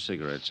put your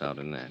cigarettes out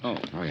in that. Oh,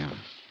 yeah.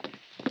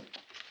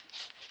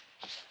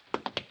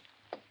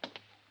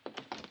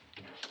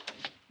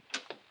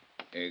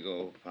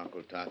 Ego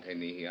facultate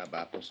nihi ab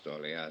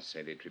apostolia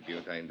sed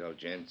tributa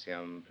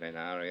indulgentiam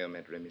plenarium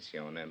et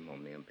remissionem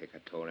omnium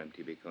peccatorem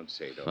tibi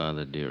concedo.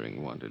 Father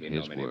Deering wanted In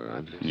his nomine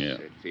word. Patris Yeah.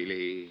 et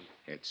Filii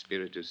et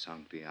Spiritus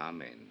Sancti.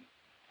 Amen.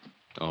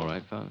 All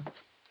right, Father?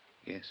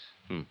 Yes.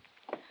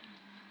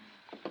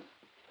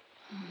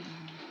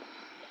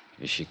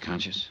 Is she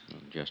conscious?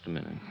 Just a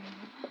minute.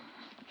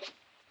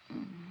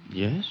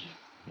 Yes?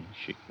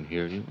 She can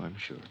hear you, I'm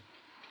sure.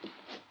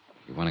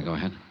 You want to go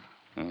ahead?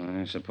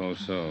 I suppose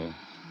so.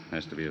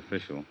 Has to be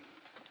official.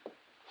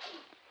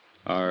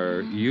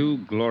 Are you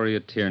Gloria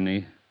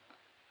Tierney?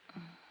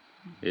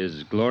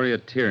 Is Gloria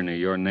Tierney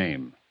your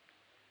name?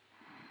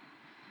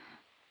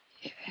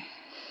 Yes.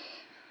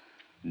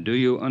 Do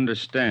you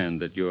understand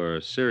that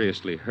you're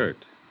seriously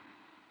hurt?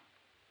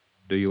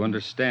 Do you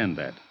understand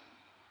that?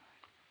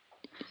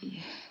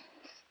 Yes.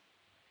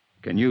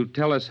 Can you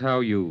tell us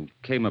how you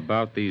came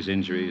about these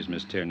injuries,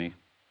 Miss Tierney?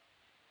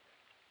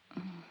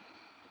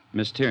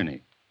 Miss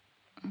Tierney.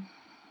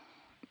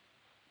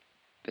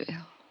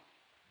 Bill.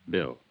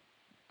 Bill.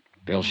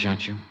 Bill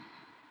shot you?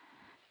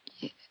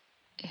 Yes.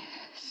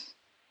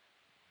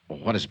 Well,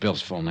 what is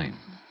Bill's full name?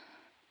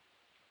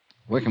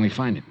 Where can we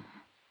find him?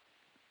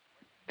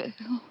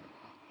 Bill.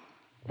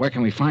 Where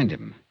can we find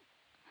him?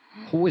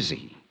 Who is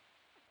he?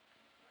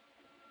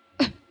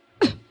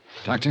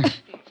 Doctor?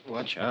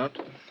 Watch out.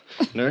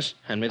 Nurse,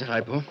 hand me the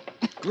hypo.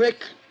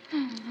 Quick!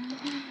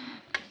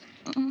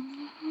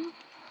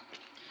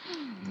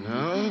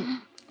 No.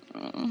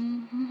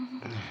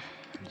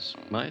 This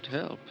might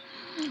help.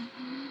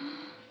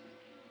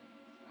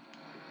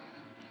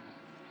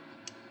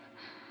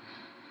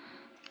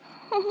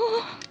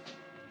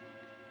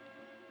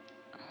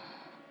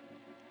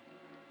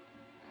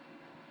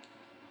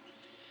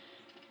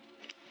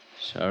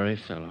 Sorry,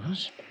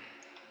 fellows.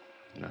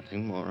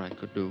 Nothing more I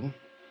could do.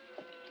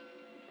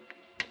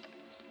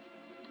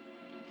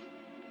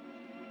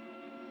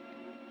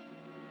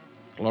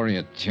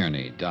 Gloria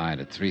Tierney died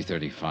at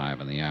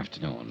 3:35 in the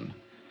afternoon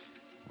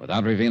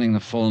without revealing the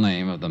full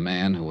name of the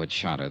man who had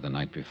shot her the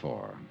night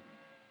before.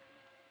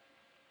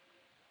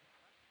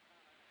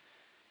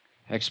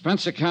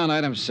 Expense account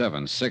item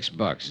 7,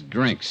 $6.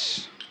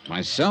 Drinks.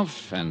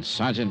 Myself and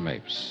Sergeant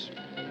Mapes.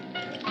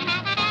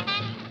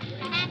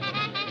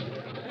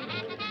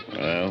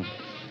 Well,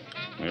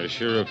 we're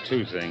sure of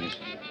two things.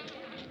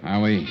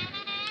 Are we?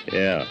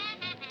 Yeah.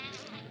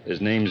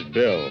 His name's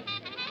Bill.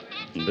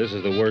 And this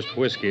is the worst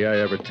whiskey I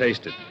ever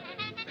tasted.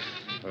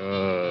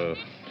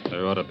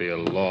 There ought to be a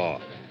law.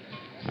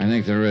 I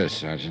think there is,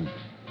 Sergeant.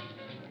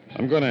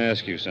 I'm going to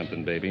ask you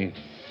something, baby.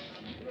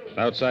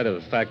 Outside of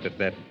the fact that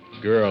that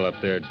girl up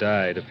there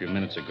died a few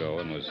minutes ago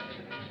and was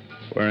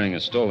wearing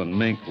a stolen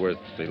mink worth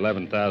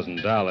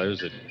 $11,000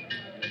 that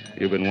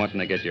you've been wanting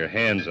to get your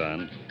hands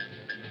on,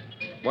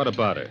 what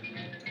about her?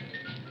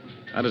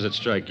 How does it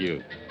strike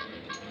you?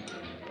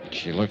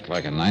 She looked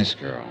like a nice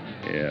girl.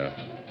 Yeah.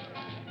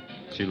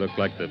 She looked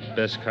like the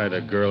best kind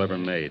of girl ever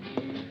made.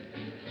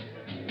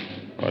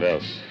 What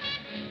else?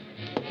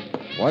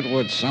 What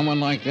would someone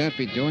like that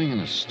be doing in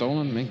a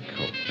stolen mink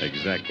coat?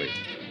 Exactly.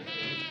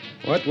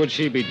 What would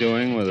she be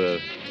doing with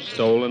a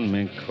stolen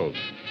mink coat?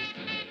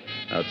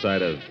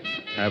 Outside of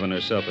having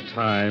herself a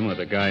time with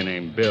a guy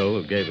named Bill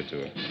who gave it to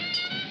her.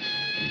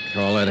 You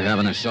call that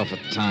having herself a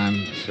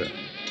time?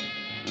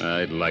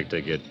 I'd like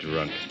to get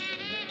drunk.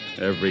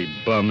 Every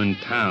bum in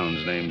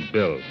town's named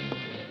Bill.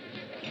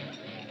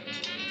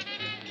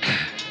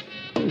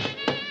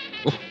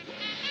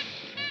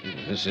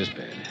 This is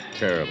bad.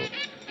 Terrible.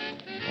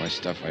 Worst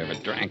stuff I ever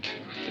drank.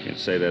 You can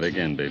say that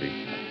again, baby.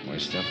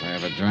 Worst stuff I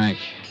ever drank.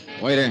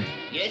 Waiter,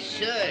 Yes,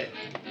 sir.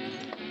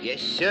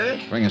 Yes, sir.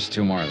 bring us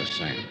 2 more of the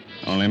same.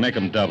 Only make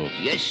 'em double.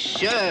 Yes,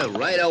 sir.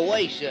 Right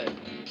away, sir.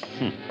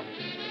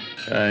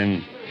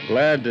 I'm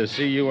glad to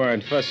see you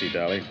aren't fussy,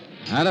 Dolly.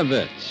 Not a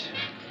bit.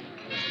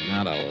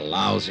 Not a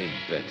lousy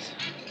bit.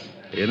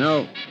 You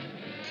know,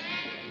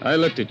 I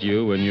looked at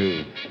you when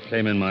you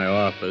came in my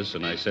office,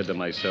 and I said to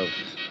myself,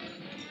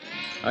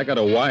 I got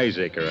a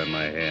wiseacre on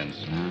my hands.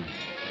 Huh?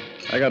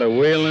 I got a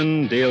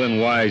wheeling,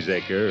 dealing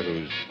wiseacre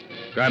who's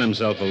got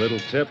himself a little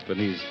tip, and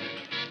he's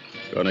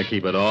going to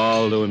keep it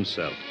all to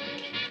himself.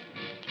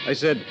 I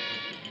said,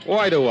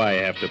 why do I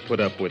have to put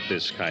up with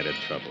this kind of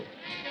trouble?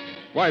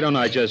 Why don't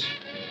I just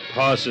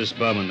toss this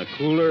bum in the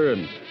cooler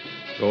and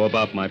go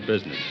about my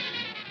business?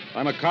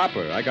 I'm a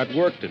copper. I got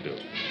work to do.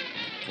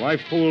 Why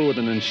fool with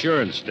an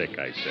insurance stick,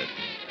 I said.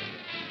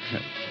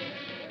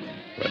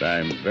 But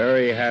I'm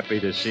very happy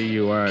to see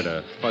you aren't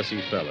a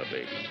fussy fella,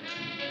 baby.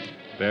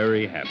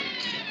 Very happy.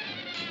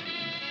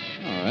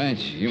 All right,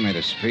 you made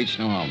a speech,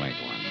 now I'll make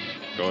one.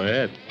 Go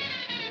ahead.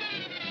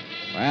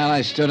 Well,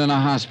 I stood in a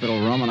hospital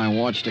room and I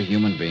watched a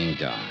human being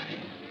die.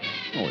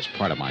 Oh, it's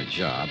part of my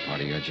job,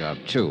 part of your job,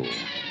 too.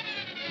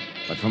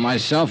 But for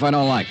myself, I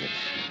don't like it.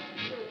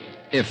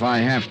 If I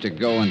have to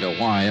go into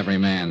why every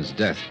man's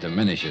death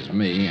diminishes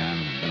me,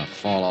 I'm going to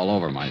fall all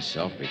over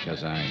myself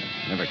because I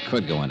never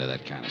could go into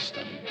that kind of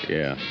stuff.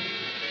 Yeah,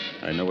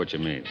 I know what you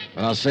mean.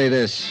 But I'll say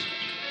this.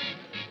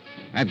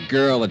 That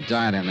girl that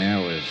died in there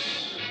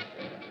was...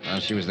 Well,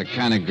 she was the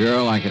kind of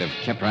girl I could have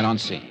kept right on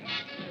seeing.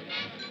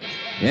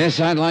 Yes,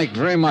 I'd like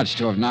very much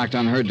to have knocked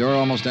on her door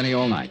almost any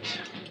old night.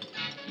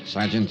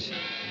 Sergeant,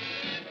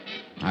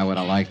 I would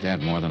have liked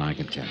that more than I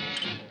can tell you.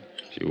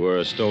 She wore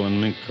a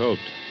stolen mink coat,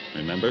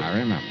 remember? I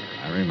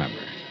remember.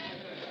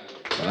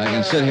 But I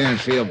can sit here and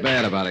feel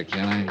bad about it,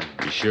 can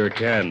I? You sure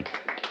can.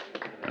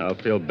 I'll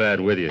feel bad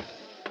with you.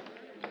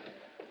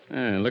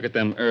 Look at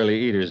them early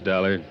eaters,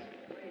 Dollar.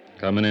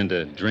 Coming in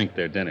to drink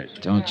their dinners.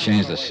 Don't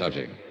change the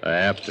subject. I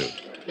have to.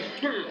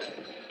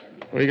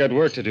 We got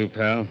work to do,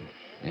 pal.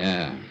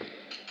 Yeah.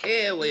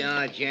 Here we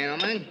are,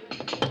 gentlemen.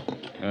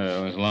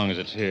 As long as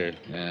it's here.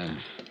 Yeah.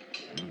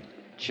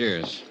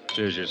 Cheers.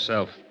 Cheers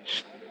yourself.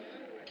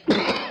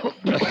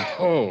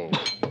 Oh,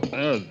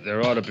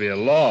 there ought to be a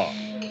law.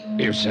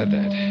 You said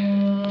that.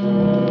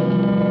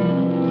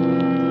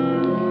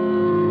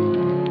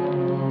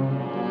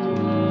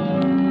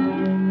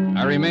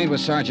 I remained with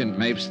Sergeant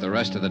Mapes the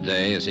rest of the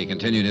day as he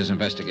continued his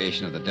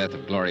investigation of the death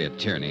of Gloria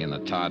Tierney and the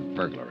Todd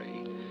burglary.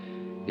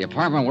 The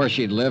apartment where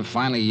she'd lived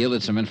finally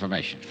yielded some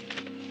information.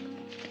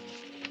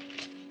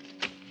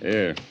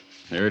 Here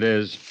it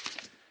is.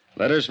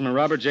 Letters from a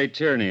Robert J.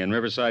 Tierney in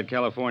Riverside,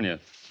 California.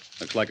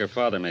 Looks like her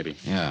father, maybe.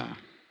 Yeah.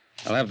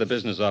 I'll have the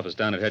business office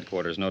down at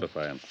headquarters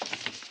notify him.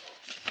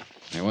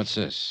 Hey, what's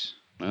this?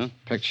 Huh?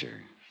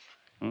 Picture.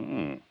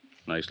 Oh,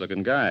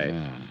 nice-looking guy.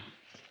 Yeah.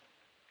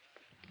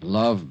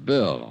 Love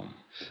Bill.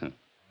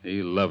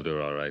 He loved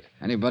her, all right.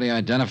 Anybody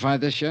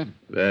identified this yet?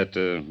 That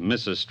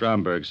Mrs.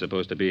 Stromberg's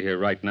supposed to be here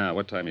right now.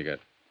 What time you got?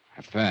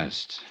 I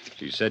passed.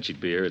 She said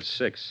she'd be here at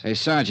 6. Hey,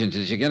 Sergeant,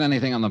 did you get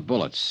anything on the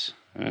bullets?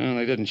 Well,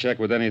 they didn't check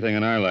with anything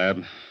in our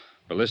lab.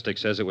 Ballistic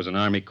says it was an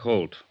Army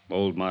Colt,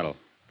 old model.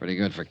 Pretty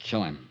good for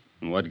killing.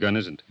 And what gun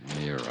isn't? Yeah,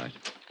 you're right.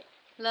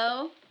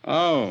 Hello?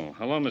 Oh,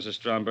 hello, Mrs.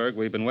 Stromberg.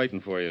 We've been waiting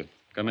for you.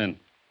 Come in.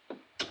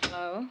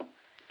 Hello?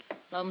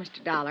 Hello,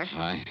 Mr. Dollar.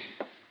 Hi.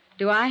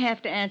 Do I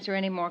have to answer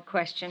any more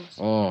questions?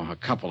 Oh, a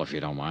couple, if you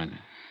don't mind.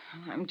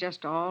 I'm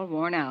just all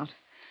worn out.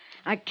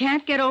 I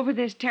can't get over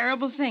this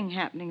terrible thing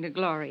happening to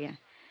Gloria.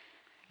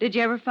 Did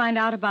you ever find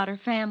out about her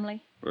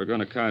family? We're going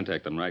to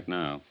contact them right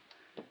now.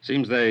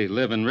 Seems they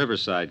live in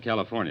Riverside,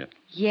 California.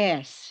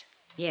 Yes.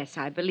 Yes,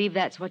 I believe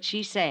that's what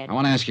she said. I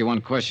want to ask you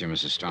one question,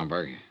 Mrs.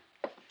 Stromberg.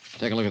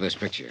 Take a look at this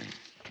picture.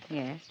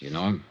 Yes. Do you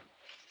know him?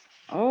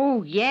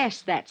 Oh,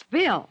 yes, that's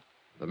Bill.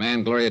 The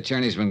man Gloria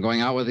Tierney's been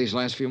going out with these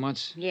last few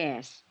months?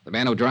 Yes. The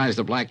man who drives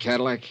the black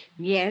Cadillac?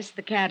 Yes,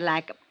 the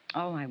Cadillac.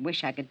 Oh, I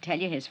wish I could tell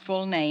you his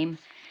full name.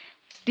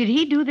 Did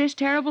he do this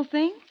terrible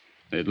thing?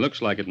 It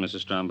looks like it,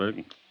 Mrs.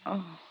 Stromberg.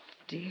 Oh,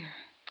 dear.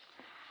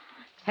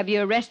 Have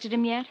you arrested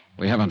him yet?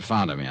 We haven't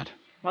found him yet.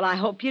 Well, I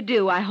hope you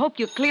do. I hope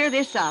you clear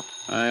this up.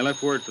 I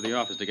left word for the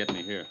office to get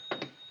me here.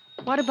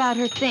 What about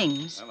her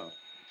things? Hello.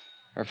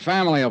 Her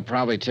family will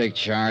probably take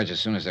charge as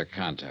soon as they're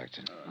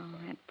contacted. Oh,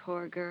 that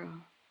poor girl.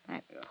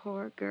 That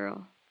poor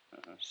girl.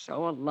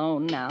 So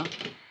alone now.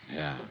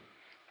 Yeah.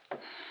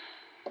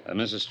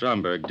 Mrs.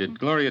 Stromberg, did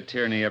Gloria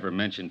Tierney ever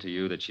mention to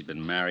you that she'd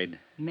been married?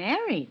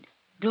 Married?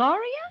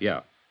 Gloria?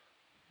 Yeah.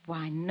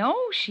 Why, no,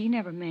 she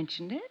never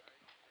mentioned it.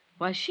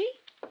 Was she?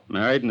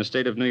 Married in the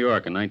state of New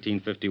York in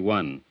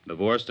 1951.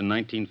 Divorced in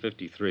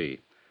 1953.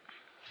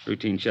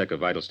 Routine check of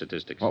vital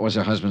statistics. What was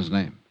her husband's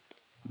name?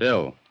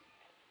 Bill.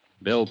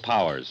 Bill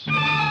Powers.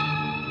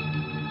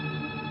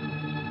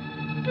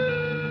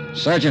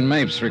 Sergeant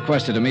Mapes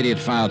requested immediate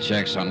file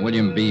checks on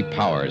William B.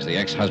 Powers, the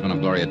ex-husband of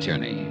Gloria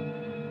Tierney.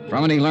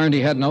 From it, he learned he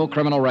had no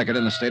criminal record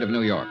in the state of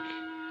New York.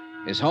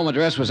 His home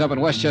address was up in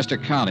Westchester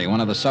County,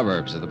 one of the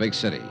suburbs of the big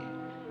city.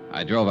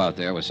 I drove out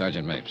there with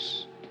Sergeant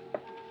Mapes.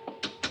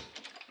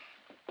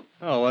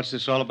 Oh, what's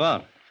this all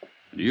about?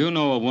 Do you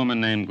know a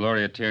woman named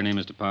Gloria Tierney,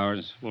 Mr.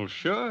 Powers? Well,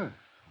 sure.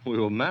 We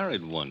were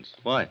married once.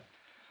 Why?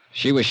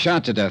 She was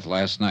shot to death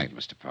last night,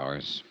 Mr.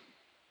 Powers.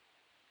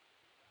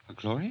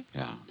 Gloria?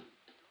 Yeah.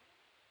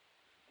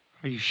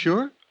 Are you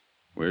sure?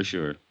 We're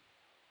sure.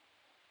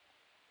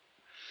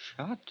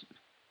 Shot?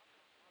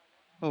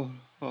 What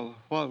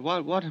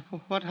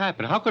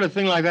happened? How could a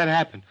thing like that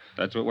happen?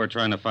 That's what we're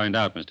trying to find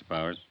out, Mr.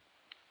 Powers.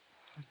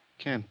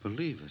 Can't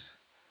believe it.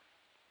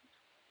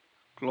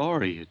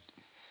 Gloria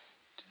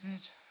dead.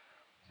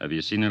 Have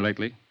you seen her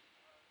lately?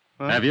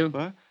 What? Have you?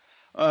 What?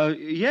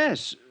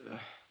 Yes.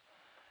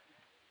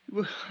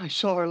 I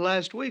saw her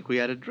last week. We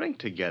had a drink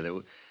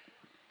together.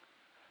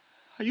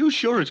 Are you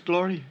sure it's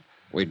Gloria?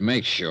 We'd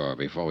make sure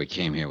before we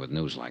came here with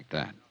news like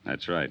that.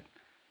 That's right.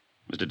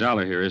 Mr.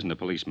 Dollar here isn't a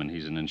policeman.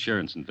 He's an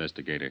insurance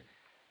investigator.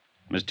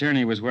 Miss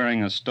Tierney was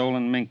wearing a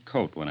stolen mink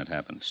coat when it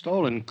happened.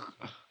 Stolen?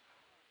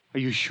 Are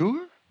you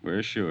sure?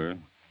 We're sure.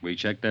 We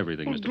checked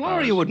everything, Well, Mr. Gloria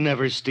Powers. would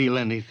never steal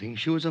anything.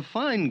 She was a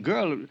fine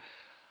girl. A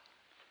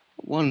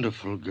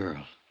wonderful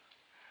girl.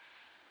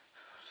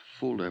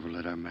 Fool to ever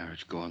let our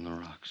marriage go on the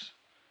rocks.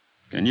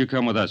 Can you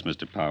come with us,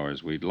 Mr.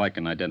 Powers? We'd like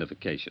an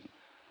identification.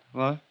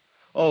 What?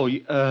 Oh,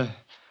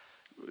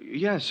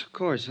 yes, of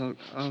course.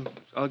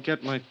 I'll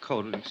get my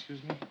coat.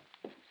 Excuse me.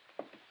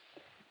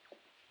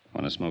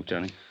 Want to smoke,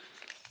 Johnny?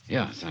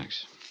 Yeah,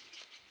 thanks.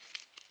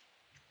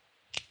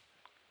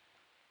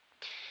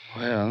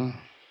 Well,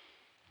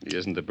 he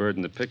isn't the bird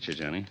in the picture,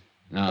 Johnny.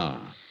 No,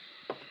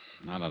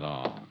 not at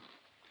all.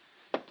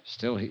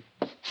 Still, he...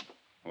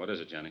 What is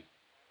it, Johnny?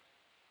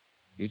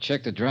 You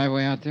checked the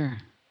driveway out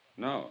there?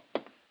 No.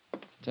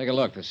 Take a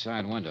look, the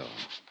side window.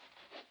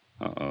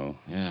 Uh-oh.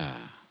 Yeah.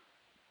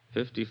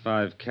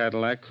 55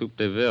 Cadillac Coupe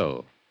de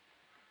Ville.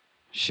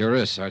 Sure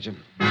is, Sergeant.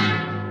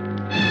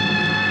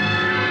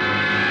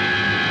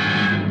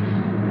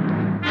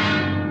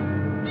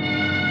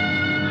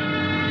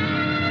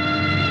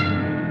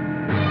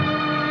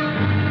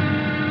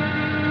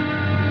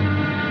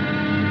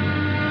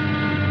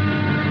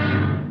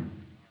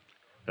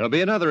 There'll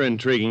be another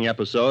intriguing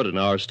episode in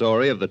our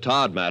story of the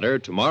Todd matter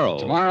tomorrow.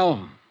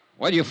 Tomorrow?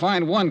 Well, you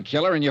find one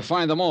killer and you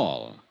find them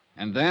all.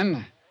 And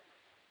then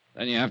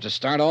you have to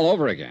start all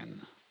over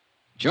again.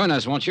 Join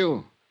us, won't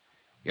you?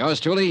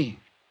 Yours truly,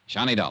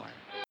 Johnny Dollar.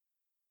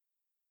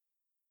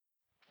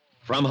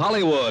 From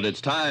Hollywood, it's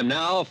time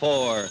now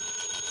for...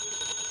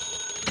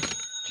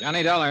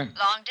 Johnny Dollar.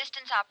 Long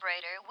distance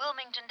operator,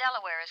 Wilmington,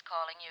 Delaware is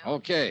calling you.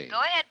 Okay. Go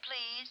ahead,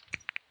 please.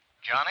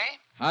 Johnny?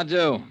 How'd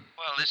do?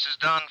 Well, this is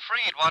Don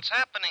Freed. What's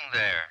happening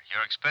there?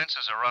 Your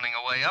expenses are running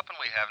away up, and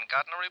we haven't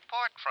gotten a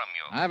report from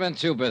you. I've been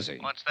too busy.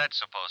 What's that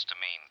supposed to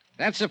mean?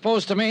 That's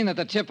supposed to mean that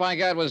the tip I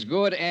got was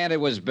good and it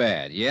was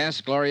bad. Yes,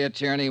 Gloria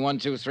Tierney,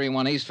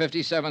 1231 East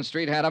 57th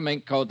Street, had a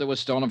mink coat that was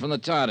stolen from the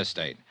Todd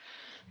estate.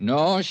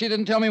 No, she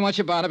didn't tell me much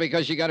about it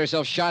because she got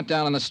herself shot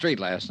down on the street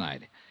last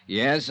night.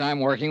 Yes,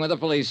 I'm working with the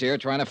police here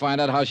trying to find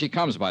out how she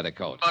comes by the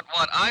coat. But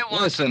what I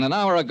want... Listen, an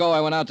hour ago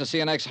I went out to see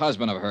an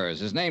ex-husband of hers.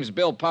 His name's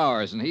Bill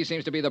Powers, and he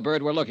seems to be the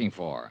bird we're looking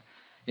for.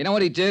 You know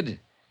what he did?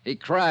 He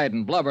cried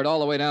and blubbered all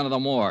the way down to the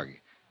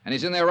morgue. And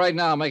he's in there right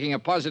now making a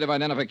positive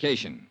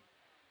identification.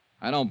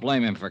 I don't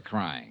blame him for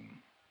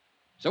crying.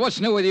 So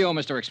what's new with you,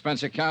 Mr.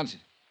 Expense Account?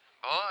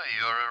 Boy,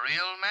 you're a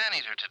real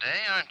man-eater today,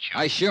 aren't you?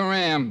 I sure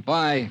am.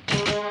 Bye.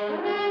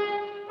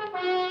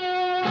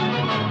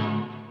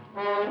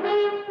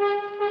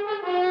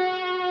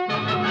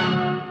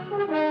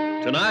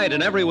 Tonight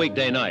and every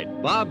weekday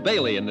night, Bob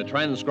Bailey in the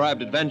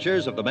transcribed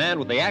adventures of the man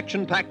with the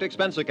action-packed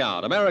expense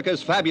account,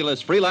 America's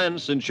fabulous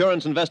freelance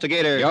insurance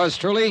investigator. Yours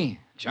truly,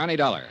 Johnny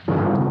Dollar.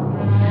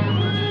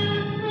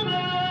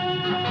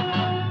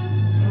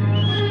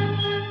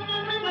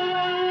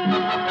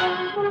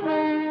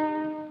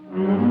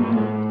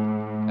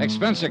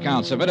 Expense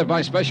account submitted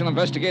by Special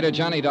Investigator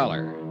Johnny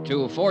Dollar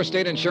to 4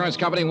 State Insurance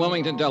Company,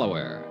 Wilmington,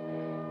 Delaware.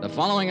 The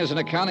following is an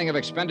accounting of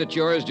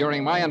expenditures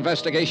during my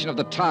investigation of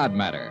the Todd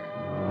matter.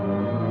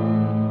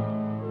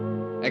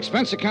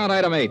 Expense account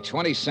item 8,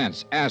 20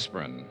 cents,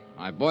 aspirin.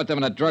 I bought them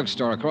in a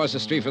drugstore across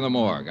the street from the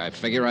morgue. I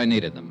figure I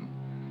needed them.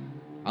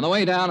 On the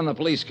way down in the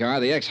police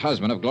car, the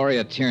ex-husband of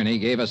Gloria Tierney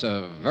gave us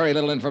very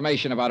little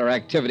information about her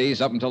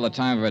activities up until the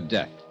time of her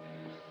death.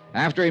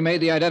 After he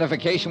made the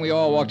identification, we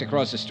all walked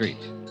across the street.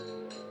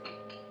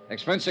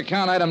 Expense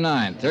account item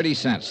 9, 30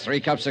 cents,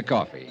 3 cups of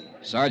coffee.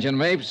 Sergeant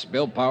Mapes,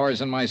 Bill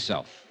Powers, and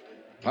myself.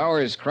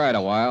 Powers cried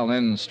a while,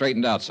 then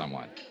straightened out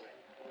somewhat.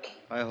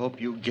 I hope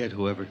you get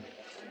whoever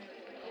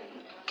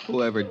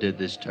did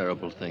this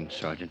terrible thing,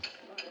 Sergeant.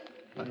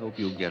 I hope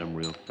you'll get him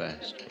real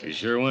fast. You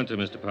sure want to,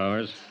 Mr.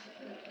 Powers.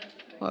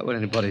 Why would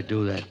anybody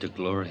do that to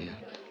Gloria?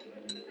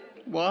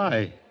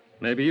 Why?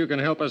 Maybe you can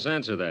help us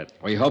answer that.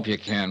 We hope you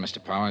can,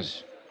 Mr.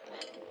 Powers.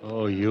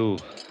 Oh, you.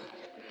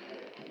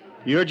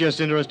 You're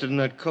just interested in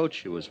that coat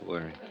she was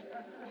wearing.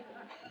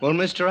 Well,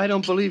 mister, I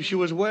don't believe she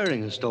was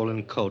wearing a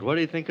stolen coat. What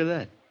do you think of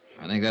that?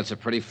 I think that's a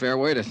pretty fair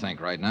way to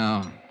think right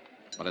now.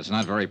 But it's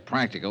not very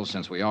practical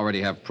since we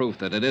already have proof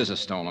that it is a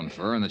stolen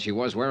fur and that she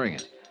was wearing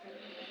it.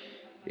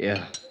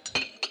 Yeah.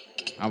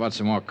 How about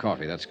some more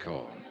coffee? That's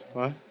cold.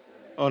 What?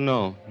 Oh,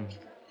 no.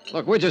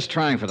 Look, we're just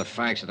trying for the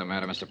facts of the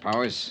matter, Mr.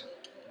 Powers.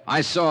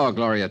 I saw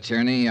Gloria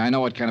Tierney. I know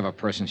what kind of a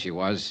person she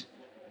was.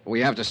 But we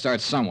have to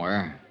start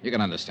somewhere. You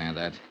can understand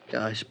that.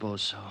 Yeah, I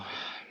suppose so.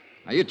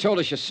 Now, you told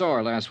us you saw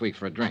her last week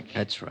for a drink.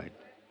 That's right.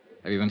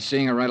 Have you been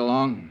seeing her right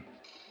along?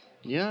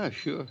 Yeah,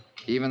 sure.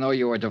 Even though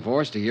you were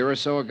divorced a year or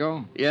so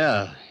ago?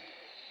 Yeah.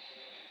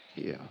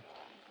 Yeah.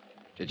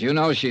 Did you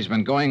know she's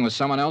been going with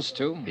someone else,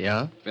 too?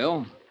 Yeah?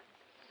 Bill?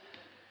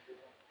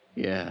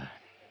 Yeah.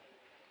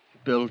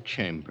 Bill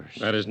Chambers.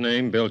 That his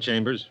name, Bill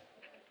Chambers?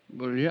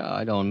 Well, yeah,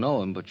 I don't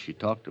know him, but she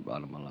talked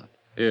about him a lot.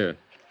 Here.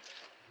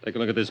 Take a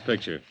look at this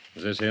picture.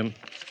 Is this him?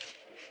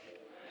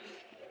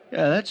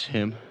 Yeah, that's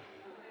him.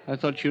 I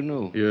thought you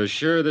knew. You're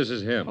sure this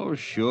is him? Oh,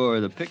 sure.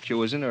 The picture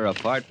was in her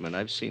apartment.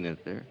 I've seen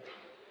it there.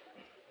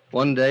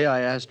 One day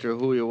I asked her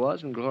who he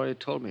was, and Gloria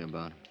told me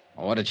about him.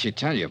 Well, what did she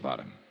tell you about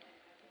him?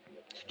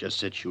 She just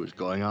said she was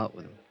going out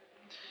with him.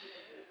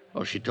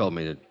 Oh, she told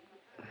me that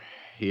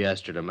he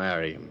asked her to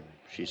marry him.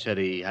 She said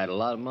he had a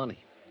lot of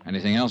money.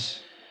 Anything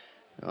else?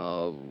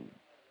 Oh,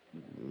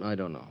 I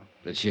don't know.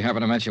 Did she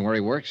happen to mention where he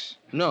works?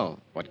 No.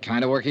 What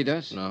kind of work he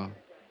does? No.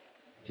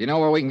 Do you know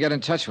where we can get in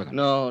touch with him?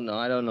 No,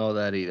 I don't know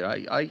that either.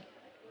 I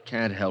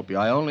can't help you.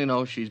 I only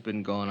know she's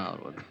been going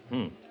out with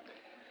him.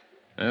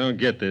 I don't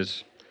get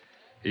this.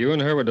 You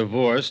and her were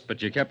divorced,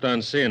 but you kept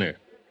on seeing her.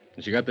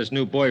 And she got this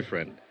new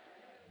boyfriend.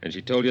 And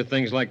she told you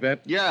things like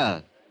that?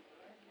 Yeah.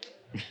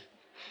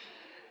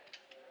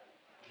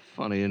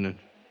 Funny, isn't it?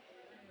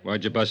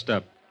 Why'd you bust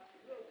up?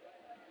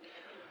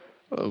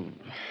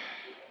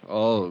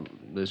 Oh,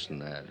 this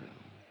and that.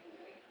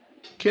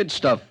 Kid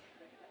stuff.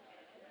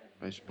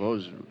 I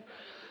suppose.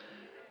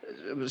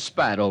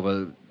 Spat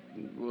over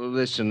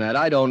this and that.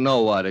 I don't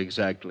know what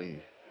exactly.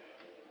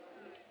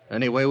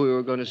 Anyway, we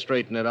were going to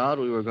straighten it out.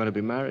 We were going to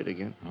be married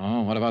again.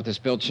 Oh, what about this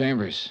Bill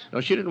Chambers?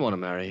 No, she didn't want to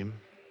marry him.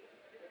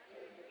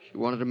 She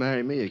wanted to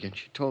marry me again.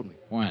 She told me.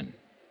 When?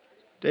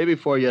 Day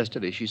before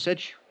yesterday. She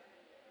said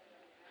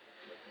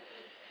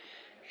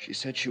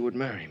she would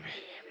marry me.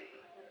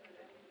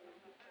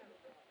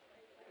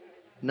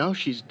 Now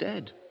she's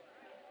dead.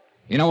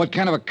 You know what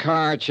kind of a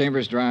car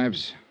Chambers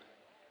drives?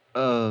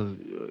 A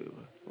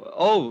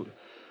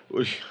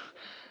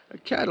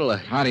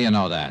Cadillac. How do you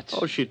know that?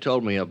 Oh, she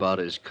told me about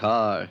his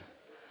car.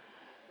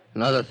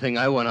 Another thing,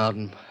 I went out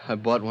and I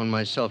bought one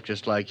myself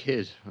just like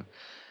his.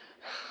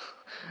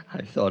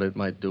 I thought it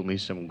might do me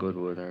some good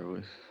with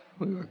her.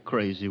 We were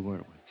crazy,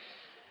 weren't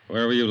we?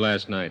 Where were you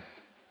last night?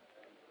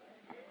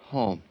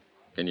 Home.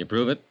 Can you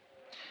prove it?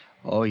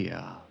 Oh,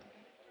 yeah.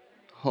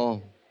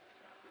 Home.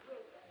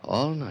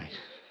 All night.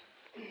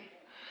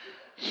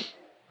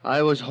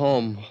 I was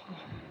home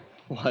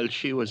while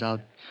she was out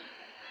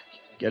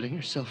getting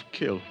herself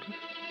killed.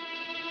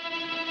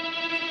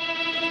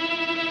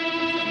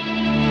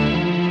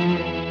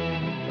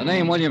 The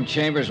name William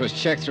Chambers was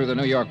checked through the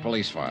New York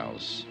police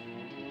files.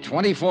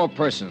 24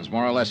 persons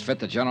more or less fit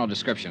the general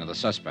description of the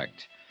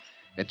suspect.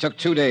 It took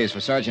 2 days for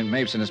Sergeant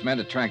Mapes and his men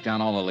to track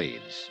down all the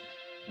leads.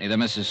 Neither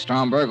Mrs.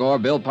 Stromberg or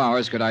Bill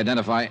Powers could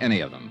identify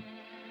any of them.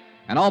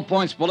 An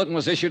all-points bulletin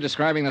was issued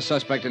describing the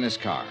suspect in his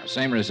car.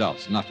 Same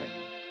results, nothing.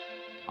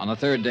 On the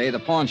third day, the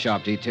pawn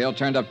shop detail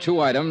turned up 2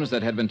 items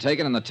that had been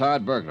taken in the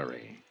Todd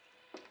burglary.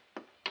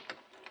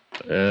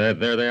 There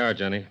they are,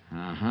 Johnny.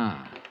 Uh-huh.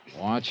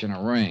 Watch and a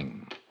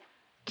ring.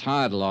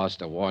 Todd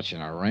lost a watch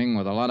and a ring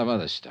with a lot of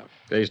other stuff.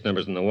 Case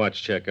numbers in the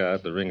watch check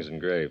out. The ring's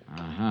engraved.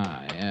 Uh-huh,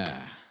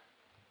 yeah.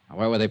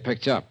 Where were they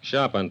picked up?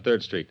 Shop on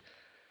 3rd Street.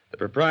 The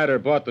proprietor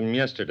bought them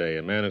yesterday.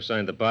 A man who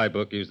signed the buy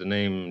book used the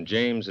name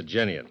James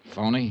Agenian.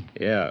 Phony?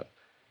 Yeah.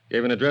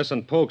 Gave an address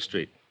on Polk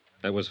Street.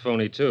 That was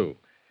phony, too.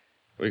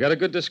 We got a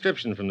good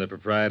description from the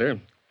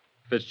proprietor.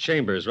 Fits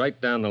Chambers right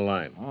down the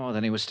line. Oh,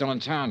 then he was still in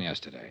town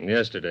yesterday.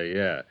 Yesterday,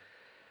 yeah.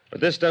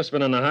 But this stuff's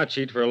been on the hot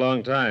sheet for a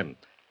long time.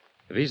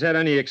 If he's had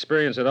any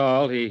experience at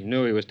all, he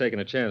knew he was taking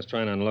a chance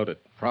trying to unload it.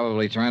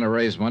 Probably trying to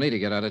raise money to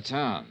get out of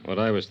town. What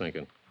I was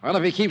thinking. Well,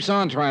 if he keeps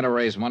on trying to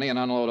raise money and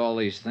unload all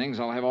these things,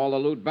 I'll have all the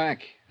loot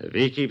back. If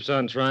he keeps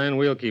on trying,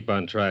 we'll keep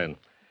on trying.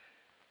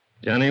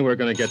 Johnny, we're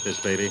going to get this,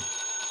 baby.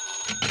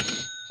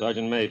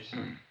 Sergeant Mapes.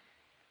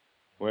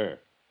 Where?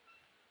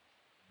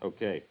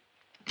 Okay.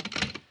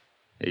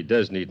 He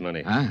does need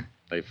money. Huh?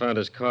 They found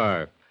his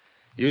car.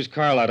 Used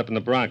car lot up in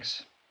the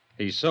Bronx.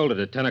 He sold it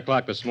at 10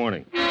 o'clock this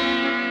morning.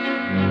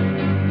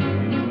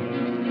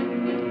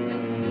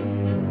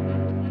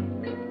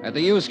 At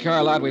the used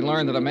car lot, we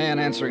learned that a man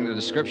answering the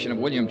description of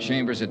William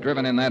Chambers had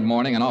driven in that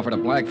morning and offered a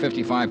black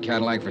 55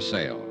 Cadillac for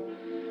sale.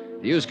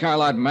 The used car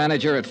lot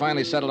manager had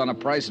finally settled on a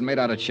price and made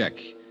out a check.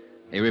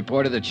 He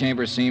reported that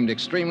Chambers seemed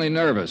extremely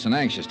nervous and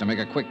anxious to make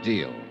a quick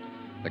deal.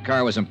 The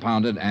car was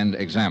impounded and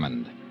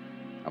examined.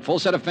 A full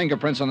set of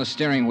fingerprints on the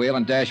steering wheel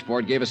and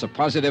dashboard gave us a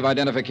positive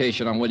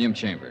identification on William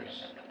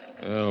Chambers.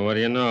 Oh, what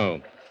do you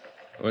know?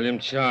 William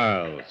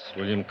Charles,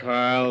 William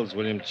Carls,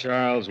 William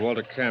Charles,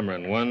 Walter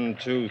Cameron. 1,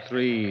 2,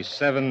 3,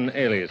 7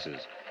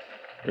 aliases.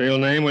 Real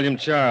name, William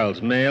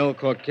Charles. Male,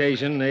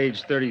 Caucasian,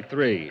 age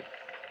 33.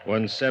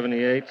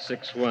 178,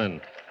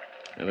 6'1".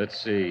 And let's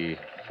see,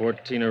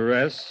 14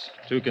 arrests,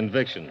 2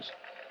 convictions.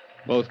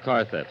 Both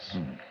car thefts.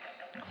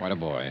 Quite a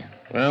boy.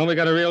 Well, we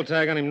got a real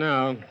tag on him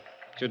now.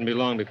 Shouldn't be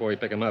long before we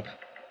pick him up.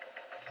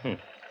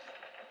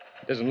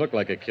 Doesn't look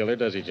like a killer,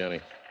 does he, Johnny?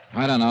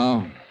 I don't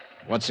know.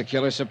 What's a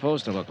killer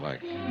supposed to look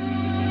like?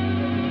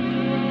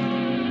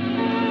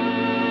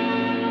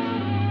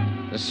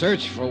 The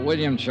search for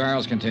William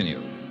Charles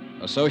continued.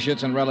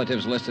 Associates and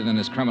relatives listed in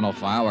his criminal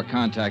file were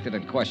contacted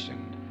and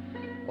questioned.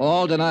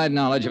 All denied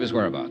knowledge of his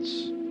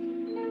whereabouts.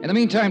 In the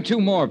meantime,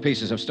 2 more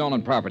pieces of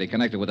stolen property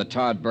connected with the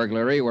Todd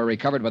burglary were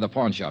recovered by the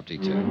pawn shop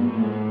detail.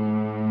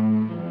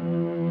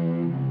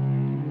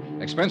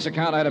 Expense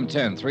account item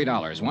 10,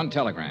 $3, 1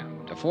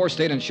 telegram to 4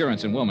 State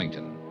Insurance in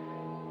Wilmington,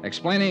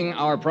 explaining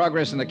our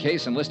progress in the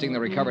case and listing the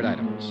recovered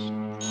items.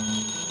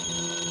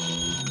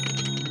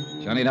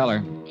 Johnny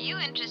Dollar. You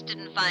interested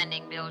in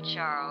finding Bill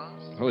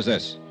Charles? Who's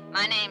this?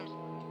 My name's...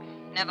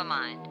 Never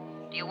mind.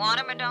 Do you want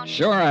him or don't you?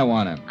 Sure, I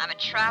want him. I'm at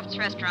Shraft's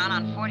Restaurant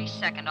on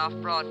 42nd off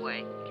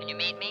Broadway. Can you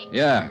meet me?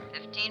 Yeah.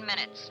 15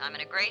 minutes. I'm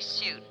in a gray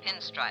suit,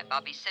 pinstripe.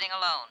 I'll be sitting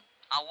alone.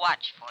 I'll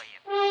watch for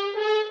you.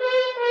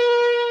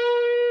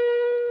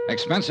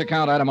 Expense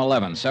account item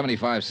 11,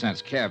 75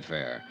 cents cab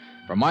fare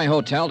from my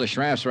hotel to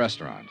Shraft's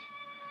Restaurant.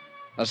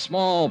 A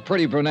small,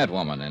 pretty brunette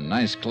woman in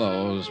nice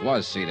clothes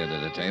was seated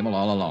at a table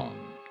all alone.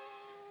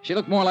 She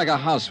looked more like a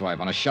housewife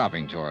on a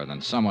shopping tour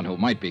than someone who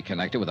might be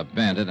connected with a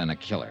bandit and a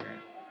killer.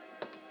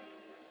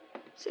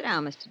 Sit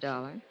down, Mr.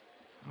 Dollar.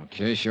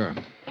 Okay, sure.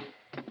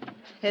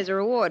 There's a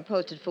reward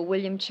posted for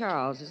William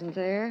Charles, isn't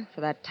there?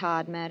 For that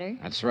Todd matter?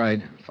 That's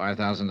right,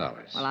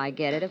 $5,000. Well, I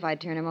get it if I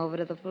turn him over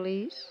to the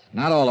police.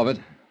 Not all of it.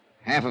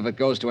 Half of it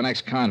goes to an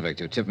ex-convict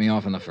who tipped me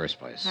off in the first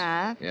place.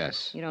 Half?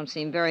 Yes. You don't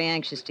seem very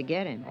anxious to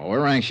get him. Oh,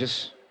 we're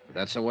anxious. But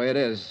that's the way it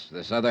is.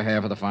 This other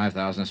half of the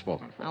 $5,000 is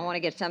spoken for. I want to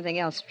get something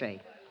else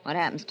straight. What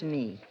happens to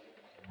me?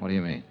 What do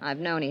you mean? I've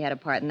known he had a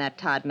part in that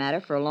Todd matter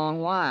for a long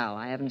while.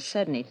 I haven't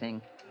said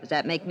anything. Does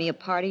that make me a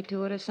party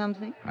to it or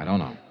something? I don't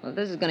know. Well,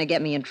 this is going to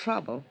get me in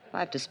trouble. If I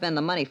have to spend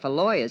the money for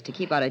lawyers to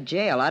keep out of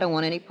jail, I don't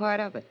want any part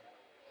of it.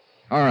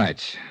 All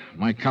right.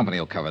 My company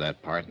will cover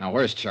that part. Now,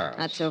 where's Charles?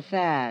 Not so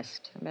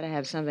fast. I better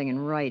have something in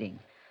writing.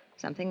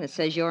 Something that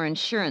says your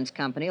insurance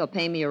company will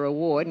pay me a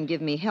reward and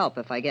give me help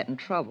if I get in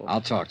trouble.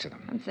 I'll talk to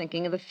them. I'm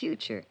thinking of the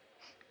future.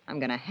 I'm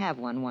going to have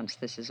one once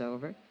this is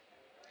over.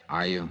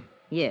 Are you?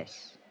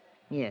 Yes.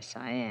 Yes,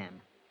 I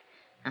am.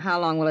 Now, how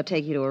long will it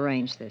take you to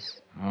arrange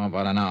this? Oh,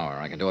 about an hour.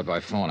 I can do it by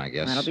phone, I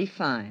guess. That'll be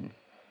fine.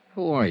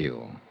 Who are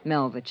you?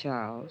 Melva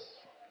Charles.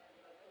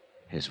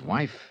 His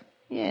wife?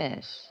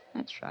 Yes,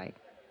 that's right.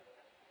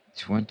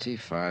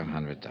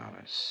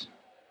 $2,500.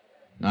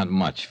 Not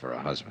much for a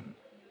husband.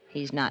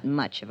 He's not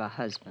much of a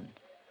husband.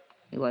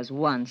 He was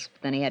once,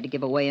 but then he had to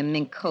give away a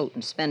mink coat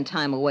and spend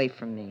time away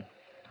from me.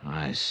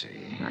 I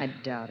see. I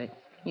doubt it.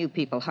 You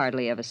people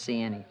hardly ever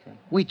see anything.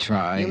 We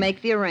try. You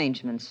make the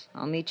arrangements.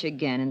 I'll meet you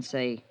again in,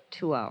 say,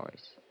 2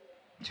 hours.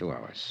 2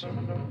 hours.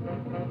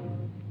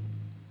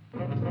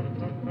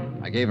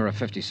 I gave her a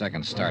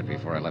 50-second start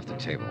before I left the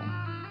table.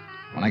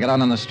 When I got out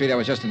on the street, I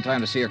was just in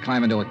time to see her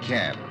climb into a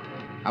cab.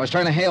 I was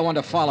trying to hail one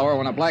to follow her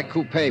when a black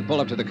coupe pulled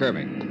up to the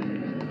curbing.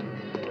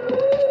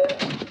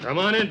 Come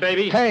on in,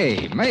 baby.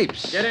 Hey,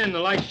 Mapes. Get in, the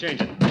light's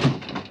changing.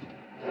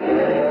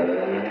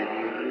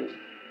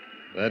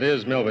 That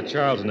is Melva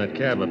Charles in that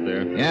cab up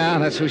there. Yeah,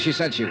 that's who she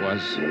said she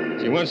was.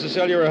 She wants to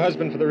sell you her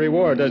husband for the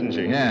reward, doesn't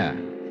she? Yeah.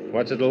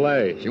 What's the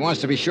delay? She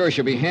wants to be sure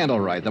she'll be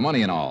handled right, the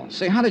money and all.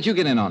 Say, how did you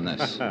get in on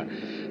this?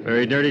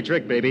 Very dirty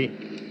trick, baby.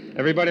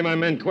 Everybody my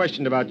men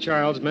questioned about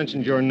Charles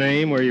mentioned your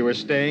name, where you were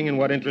staying, and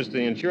what interest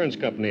the insurance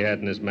company had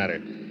in this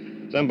matter.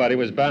 Somebody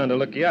was bound to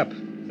look you up,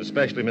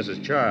 especially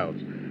Mrs.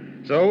 Charles.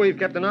 So we've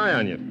kept an eye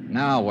on you.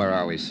 Now, where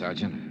are we,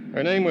 Sergeant?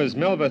 Her name was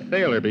Melva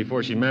Thaler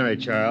before she married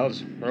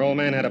Charles. Her old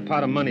man had a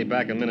pot of money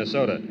back in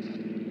Minnesota.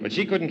 But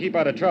she couldn't keep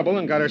out of trouble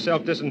and got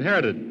herself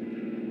disinherited.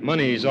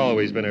 Money's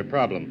always been her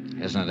problem.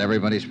 Isn't it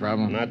everybody's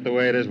problem? Not the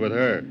way it is with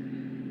her.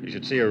 You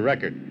should see her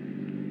record.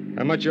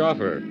 How much you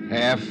offer her?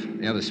 Half.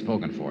 The other's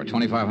spoken for.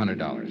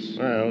 $2,500.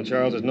 Well,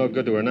 Charles is no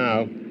good to her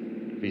now.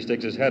 If he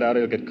sticks his head out,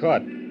 he'll get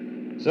caught.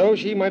 So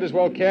she might as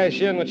well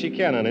cash in what she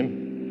can on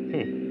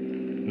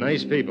him.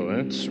 Nice people,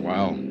 huh?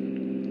 Swell.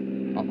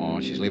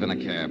 Uh-oh, she's leaving the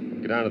cab.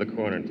 Get down to the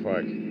corner and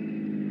park.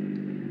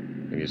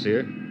 Can you see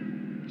her?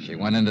 She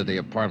went into the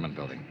apartment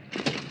building.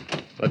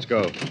 Let's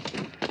go.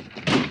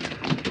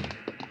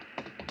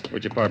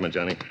 Which apartment,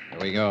 Johnny? Here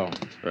we go.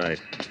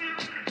 Right.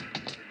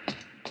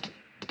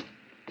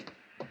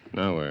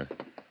 Now where?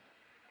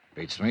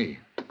 Beats me.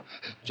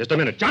 Just a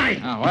minute.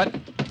 Johnny! Oh, what?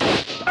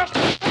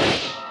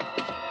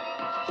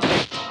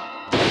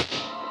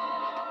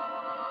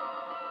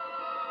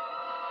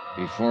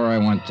 Before I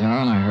went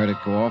down, I heard it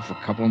go off a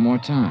couple more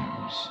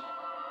times.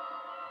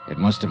 It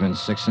must have been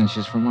 6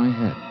 inches from my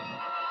head.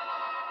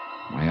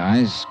 My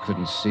eyes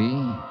couldn't see,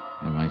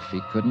 and my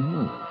feet couldn't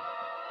move.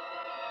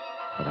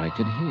 But I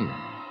could hear.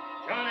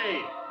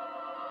 Johnny!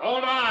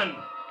 Hold on!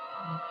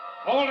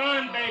 Hold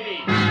on,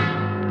 baby!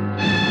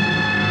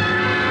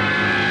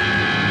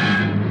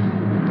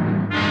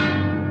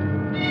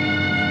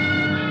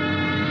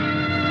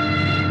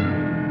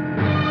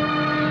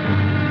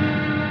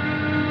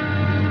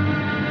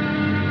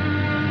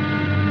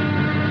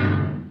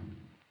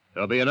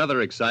 There'll be another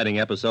exciting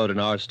episode in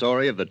our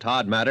story of the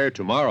Todd matter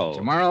tomorrow.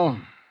 Tomorrow?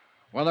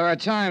 Well, there are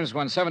times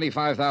when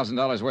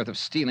 $75,000 worth of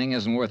stealing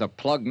isn't worth a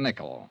plug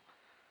nickel.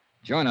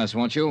 Join us,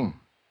 won't you?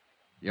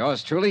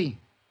 Yours truly,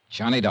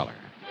 Johnny Dollar.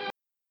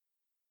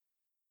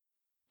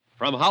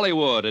 From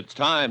Hollywood, it's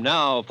time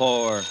now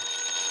for...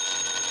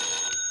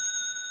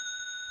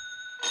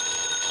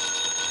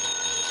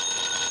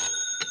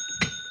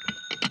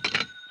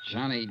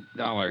 Johnny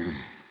Dollar.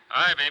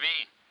 Hi, baby.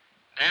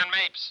 Dan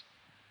Mapes.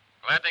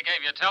 Glad they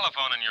gave you a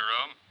telephone in your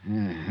room.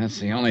 Yeah, that's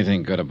the only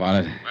thing good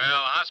about it.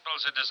 Well,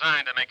 hospitals are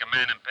designed to make a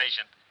man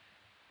impatient.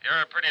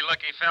 You're a pretty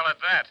lucky fella at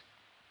that.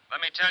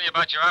 Let me tell you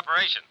about your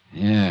operation.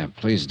 Yeah,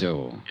 please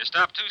do. You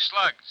stopped 2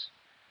 slugs.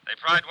 They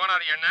pried one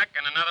out of your neck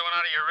and another one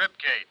out of your rib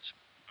cage.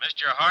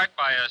 Missed your heart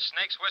by a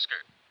snake's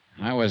whisker.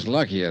 I was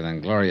luckier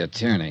than Gloria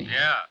Tierney.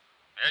 Yeah.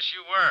 Yes,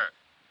 you were.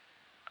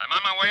 I'm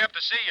on my way up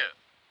to see you.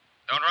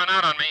 Don't run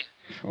out on me.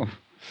 Oh,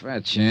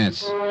 fat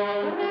chance.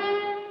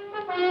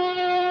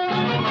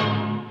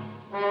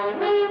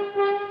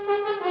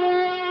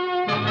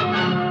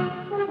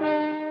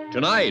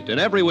 Tonight and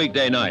every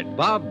weekday night,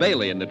 Bob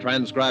Bailey in the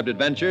transcribed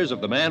adventures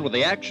of the man with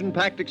the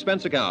action-packed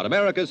expense account,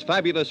 America's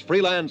fabulous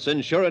freelance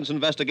insurance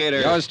investigator.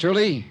 Yours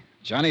truly,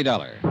 Johnny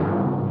Dollar.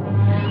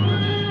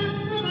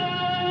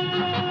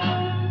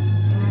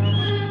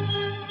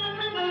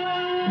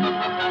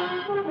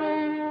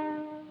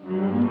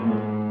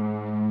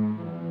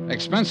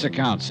 Expense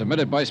account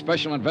submitted by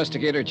Special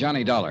Investigator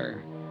Johnny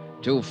Dollar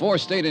to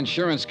 4-State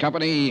Insurance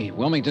Company,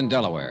 Wilmington,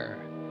 Delaware.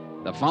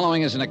 The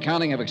following is an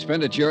accounting of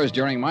expenditures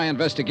during my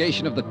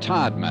investigation of the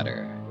Todd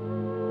matter.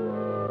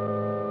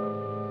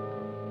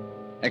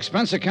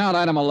 Expense account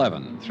item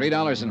 11,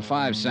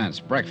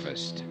 $3.05,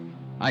 breakfast.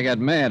 I got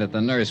mad at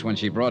the nurse when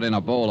she brought in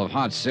a bowl of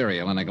hot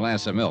cereal and a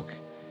glass of milk.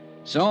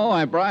 So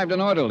I bribed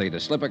an orderly to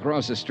slip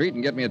across the street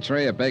and get me a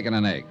tray of bacon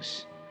and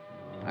eggs.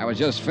 I was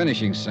just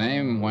finishing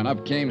same when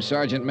up came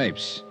Sergeant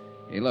Mapes.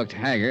 He looked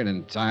haggard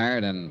and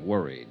tired and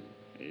worried.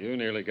 You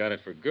nearly got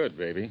it for good,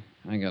 baby.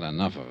 I got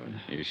enough of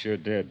it. You sure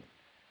did.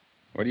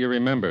 What do you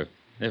remember,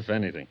 if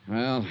anything?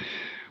 Well,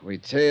 we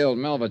tailed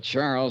Melva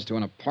Charles to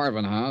an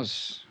apartment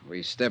house.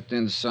 We stepped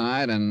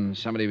inside, and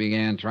somebody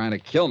began trying to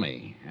kill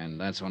me, and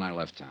that's when I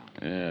left town.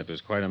 Yeah, it was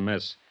quite a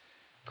mess.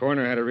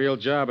 Coroner had a real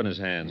job in his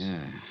hands.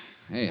 Yeah.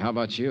 Hey, how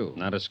about you?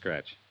 Not a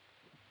scratch.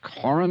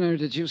 Coroner,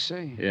 did you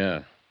say?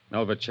 Yeah.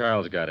 Melva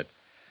Charles got it.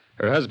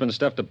 Her husband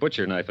stuffed a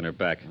butcher knife in her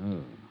back.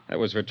 Oh. That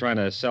was for trying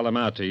to sell him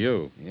out to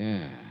you.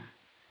 Yeah.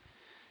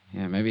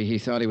 Yeah, maybe he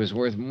thought he was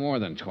worth more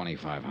than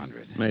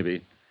 $2,500.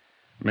 Maybe.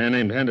 A man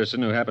named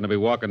Henderson, who happened to be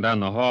walking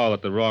down the hall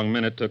at the wrong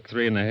minute, took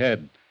 3 in the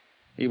head.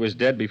 He was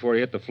dead before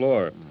he hit the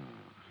floor.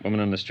 Woman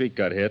on the street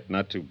got hit,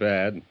 not too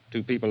bad.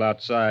 2 people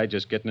outside,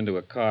 just getting into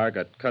a car,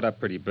 got cut up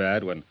pretty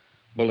bad when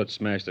bullets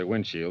smashed their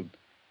windshield.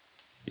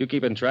 You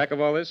keeping track of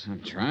all this?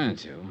 I'm trying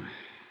to.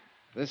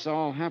 This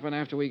all happened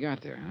after we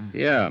got there, huh?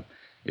 Yeah.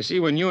 You see,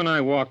 when you and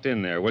I walked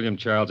in there, William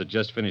Charles had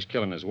just finished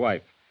killing his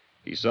wife.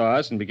 He saw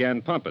us and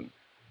began pumping.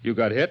 You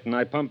got hit, and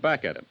I pumped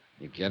back at him.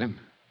 You get him?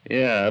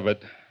 Yeah,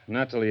 but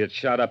not till he had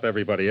shot up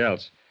everybody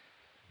else.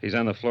 He's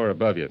on the floor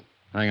above you,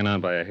 hanging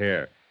on by a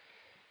hair.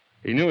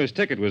 He knew his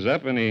ticket was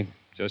up, and he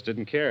just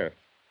didn't care.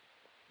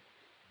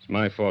 It's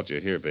my fault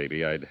you're here,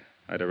 baby. I'd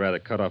have rather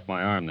cut off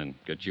my arm than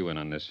get you in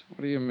on this.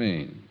 What do you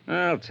mean?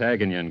 Well,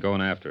 tagging you and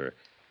going after her.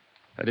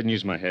 I didn't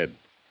use my head.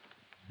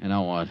 You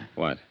know what?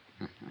 What?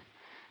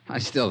 I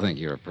still think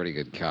you're a pretty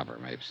good copper,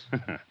 Mapes.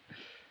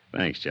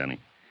 Thanks, Johnny.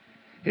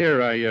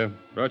 Here, I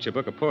brought you a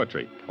book of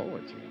poetry.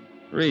 Poetry?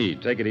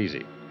 Read. Take it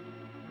easy.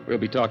 We'll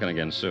be talking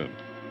again soon.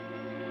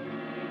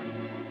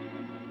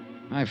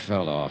 I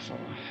felt awful.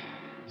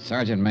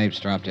 Sergeant Mapes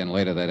dropped in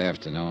later that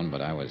afternoon,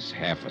 but I was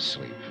half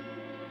asleep.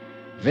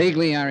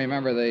 Vaguely, I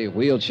remember they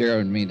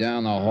wheelchaired me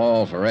down the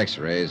hall for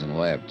x-rays and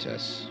lab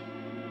tests.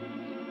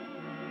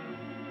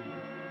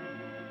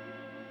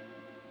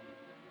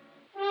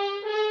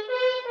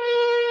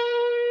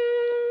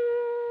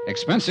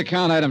 Expense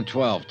account item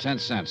 12, 10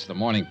 cents, the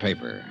morning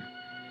paper.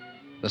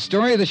 The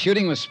story of the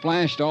shooting was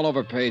splashed all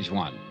over page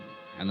 1,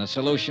 and the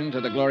solution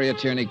to the Gloria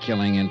Tierney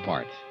killing in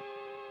part.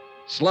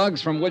 Slugs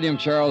from William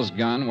Charles'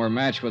 gun were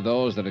matched with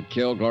those that had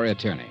killed Gloria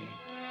Tierney.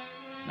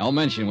 No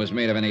mention was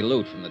made of any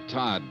loot from the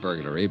Todd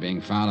burglary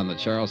being found in the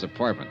Charles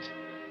apartment.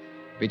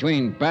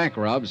 Between back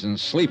rubs and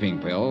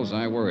sleeping pills,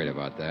 I worried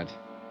about that.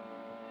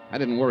 I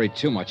didn't worry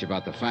too much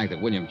about the fact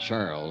that William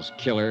Charles,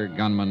 killer,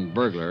 gunman,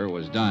 burglar,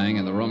 was dying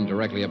in the room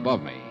directly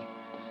above me.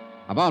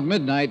 About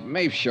midnight,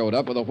 Mapes showed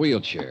up with a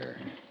wheelchair.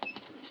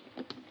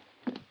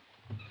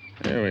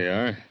 There we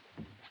are.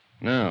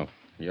 Now,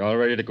 you all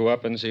ready to go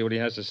up and see what he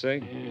has to say?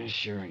 Yeah,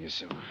 sure, I guess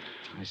so.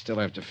 I still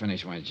have to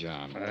finish my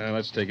job.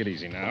 Let's take it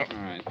easy now. All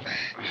right.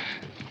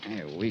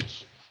 Hey,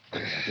 weak.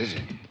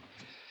 Dizzy.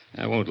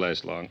 That won't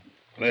last long.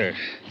 There.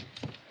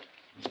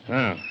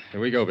 Now, here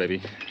we go,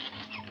 baby.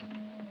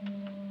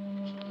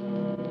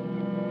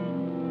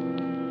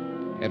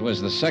 It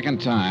was the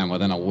second time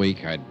within a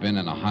week I'd been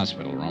in a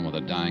hospital room with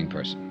a dying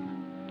person.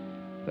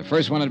 The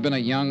first one had been a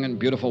young and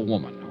beautiful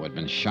woman who had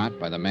been shot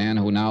by the man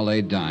who now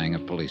lay dying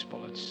of police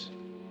bullets.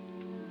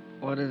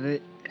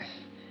 What'd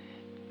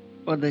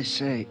they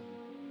say?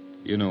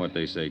 You know what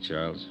they say,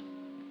 Charles.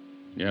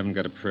 You haven't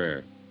got a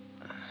prayer.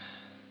 I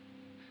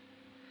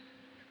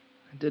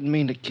didn't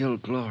mean to kill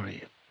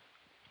Gloria.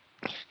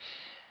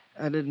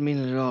 I didn't mean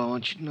it at all. I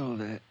want you to know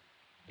that.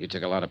 You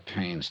took a lot of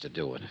pains to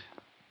do it.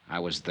 I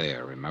was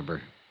there,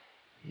 remember?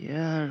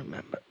 Yeah, I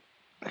remember.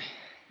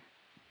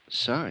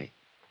 Sorry.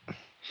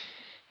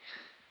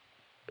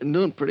 Been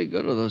doing pretty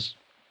good with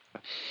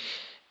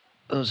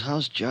those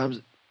house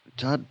jobs.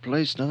 Todd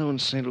Place, another one in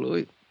St.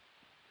 Louis.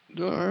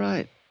 Doing all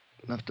right.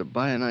 Enough to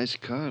buy a nice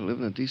car, live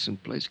in a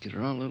decent place, get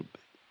around a little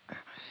bit.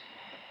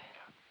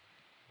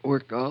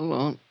 Worked all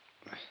alone.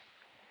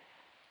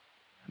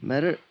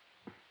 Met her.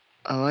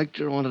 I liked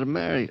her, wanted to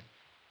marry her.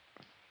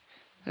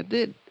 I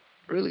did.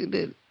 Really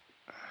did.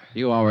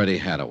 You already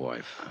had a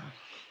wife.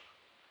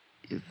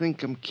 You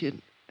think I'm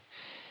kidding?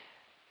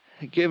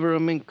 I gave her a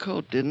mink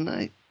coat, didn't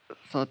I?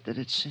 Thought that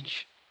it'd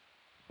cinch.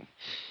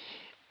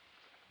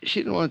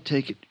 She didn't want to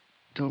take it.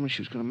 Told me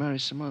she was going to marry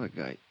some other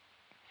guy.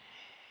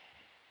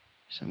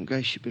 Some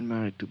guy she'd been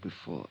married to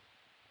before.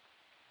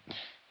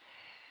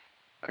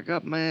 I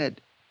got mad.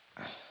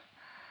 I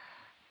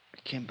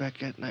came back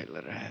that night,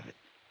 let her have it.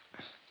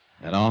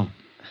 That all?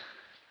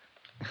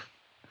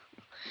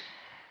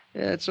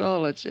 Yeah, that's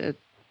all. That's it.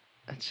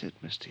 That's it,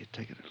 mister. You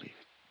take it or leave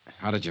it.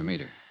 How did you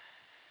meet her?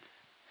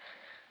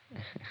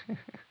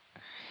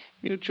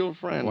 Mutual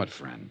friend. What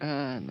friend?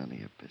 None of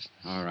your business.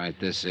 All right,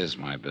 this is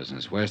my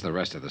business. Where's the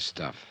rest of the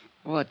stuff?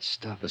 What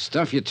stuff? The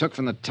stuff you took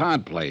from the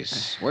Todd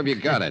place. Where have you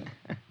got it?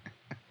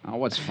 Oh,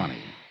 what's funny?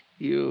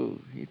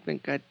 You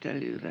think I'd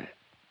tell you that?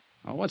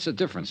 Oh, what's the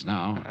difference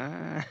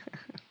now?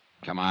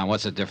 Come on,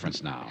 what's the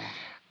difference now?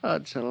 Oh,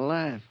 it's a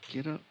laugh,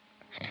 kiddo.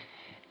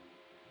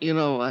 You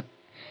know what?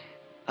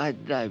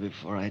 I'd die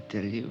before I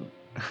tell you.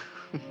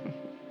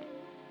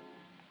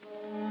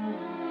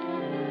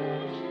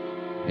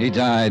 He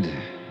died,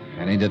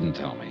 and he didn't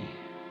tell me.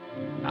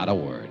 Not a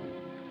word.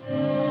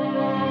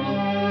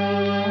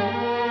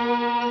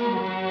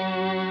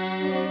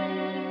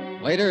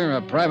 Later,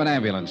 a private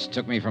ambulance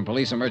took me from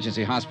police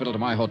emergency hospital to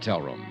my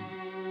hotel room.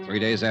 3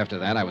 days after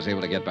that, I was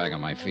able to get back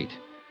on my feet.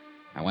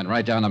 I went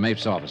right down to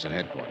Mapes' office at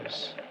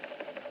headquarters.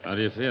 How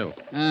do you feel?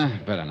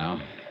 Better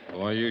now.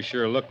 Boy, you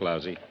sure look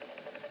lousy.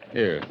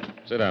 Here,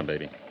 sit down,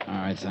 baby. All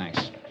right,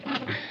 thanks.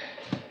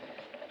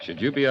 Should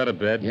you be out of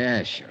bed?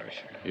 Yeah, sure.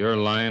 You're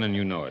lying and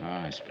you know it.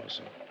 I suppose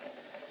so.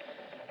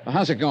 Well,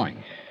 how's it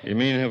going? You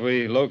mean have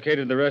we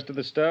located the rest of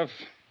the stuff?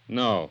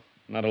 No,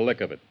 not a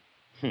lick of it.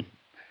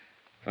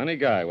 Funny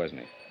guy,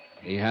 wasn't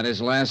he? He had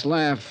his last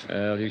laugh.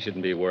 Well, you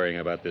shouldn't be worrying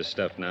about this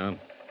stuff now.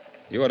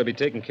 You ought to be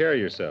taking care of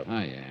yourself.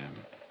 I am.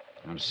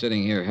 I'm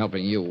sitting here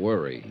helping you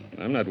worry.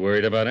 I'm not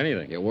worried about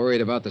anything. You're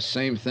worried about the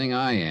same thing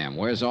I am.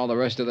 Where's all the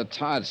rest of the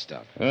Todd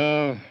stuff?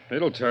 Well,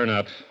 it'll turn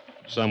up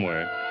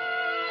somewhere.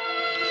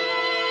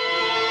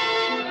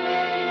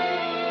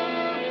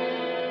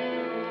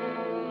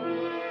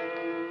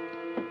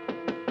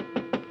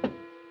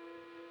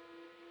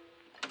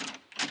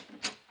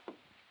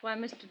 Why,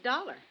 Mr.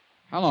 Dollar,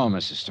 Hello,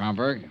 Mrs.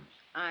 Stromberg.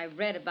 I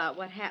read about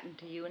what happened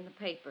to you in the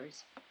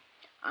papers.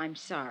 I'm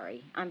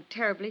sorry. I'm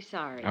terribly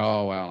sorry.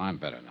 Oh, well, I'm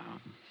better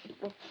now.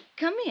 Well,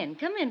 come in,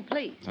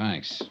 please.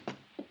 Thanks.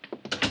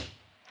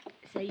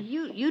 Say,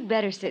 you'd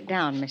better sit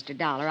down, Mr.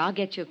 Dollar. I'll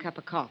get you a cup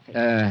of coffee.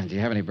 Do you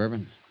have any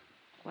bourbon?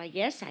 Why,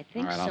 yes, I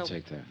think all right, so. I'll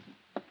take that.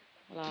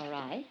 Well, all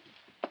right.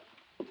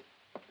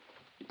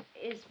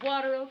 Is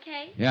water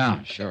okay?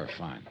 Yeah, sure,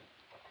 fine.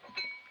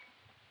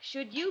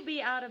 Should you be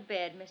out of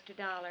bed, Mr.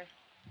 Dollar?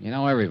 You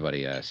know,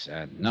 everybody asks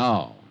that.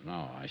 No,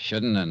 I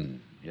shouldn't,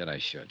 and yet I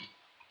should.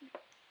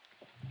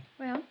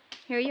 Well,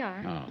 here you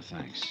are. Oh,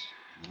 thanks.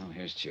 Well,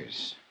 here's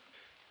cheers.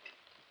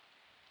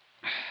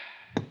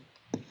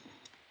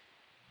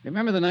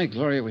 Remember the night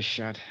Gloria was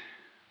shot?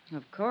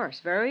 Of course,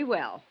 very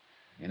well.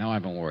 You know,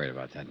 I've been worried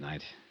about that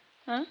night.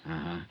 Huh?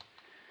 Uh-huh.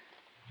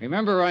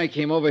 Remember I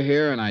came over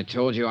here and I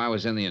told you I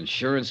was in the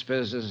insurance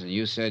business and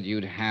you said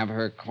you'd have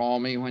her call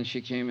me when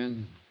she came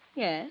in?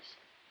 Yes.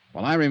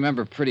 Well, I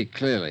remember pretty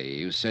clearly.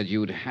 You said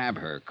you'd have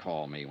her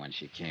call me when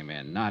she came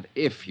in, not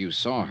if you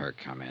saw her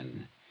come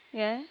in.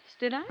 Yes,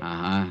 did I?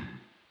 Uh-huh.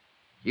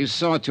 You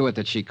saw to it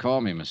that she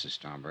called me, Mrs.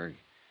 Stromberg.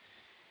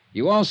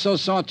 You also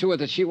saw to it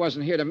that she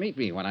wasn't here to meet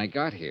me when I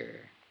got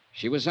here.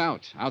 She was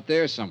out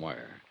there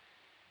somewhere.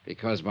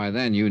 Because by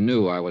then you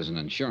knew I was an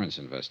insurance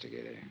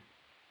investigator.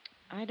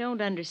 I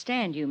don't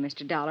understand you,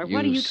 Mr. Dollar.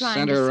 What are you trying to say?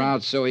 You sent her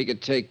out so he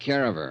could take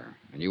care of her,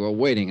 and you were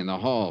waiting in the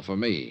hall for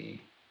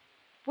me.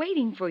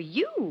 Waiting for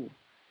you?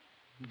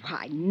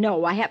 Why,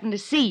 no, I happened to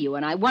see you,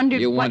 and I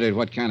wondered You wondered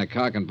what kind of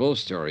cock and bull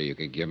story you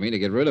could give me to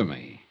get rid of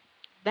me.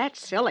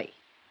 That's silly.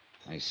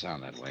 They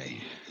sound that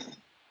way.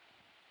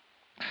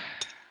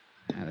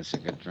 That's a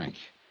good drink.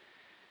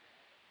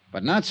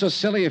 But not so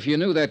silly if you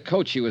knew that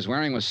coat she was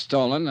wearing was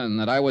stolen and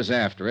that I was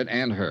after it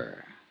and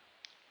her.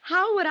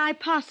 How would I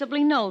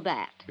possibly know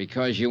that?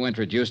 Because you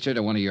introduced her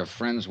to one of your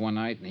friends one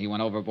night and he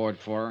went overboard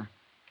for her?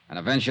 And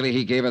eventually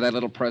he gave her that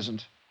little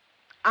present?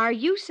 Are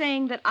you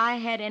saying that I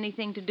had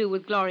anything to do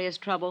with Gloria's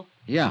trouble?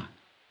 Yeah.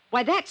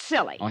 Why, that's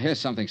silly. Oh, here's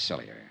something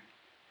sillier.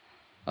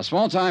 A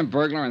small-time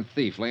burglar and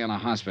thief lay on a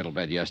hospital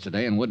bed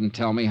yesterday and wouldn't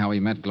tell me how he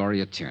met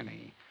Gloria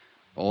Tierney.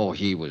 Oh,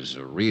 he was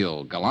a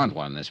real gallant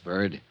one, this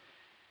bird.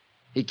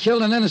 He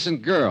killed an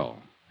innocent girl,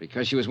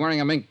 Because she was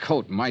wearing a mink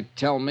coat and might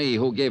tell me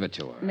who gave it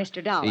to her.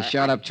 Mr. Dollar. He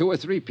shot up 2 or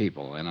 3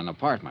 people in an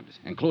apartment,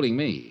 including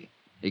me.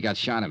 He got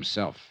shot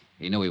himself.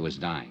 He knew he was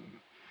dying.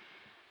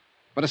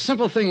 But a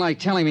simple thing like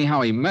telling me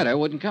how he met her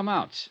wouldn't come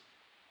out.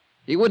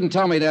 He wouldn't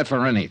tell me that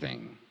for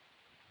anything.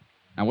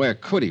 Now, where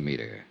could he meet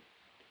her?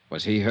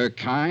 Was he her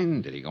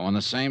kind? Did he go in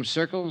the same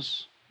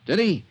circles? Did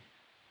he?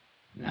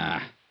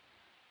 Nah.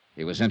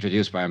 He was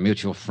introduced by a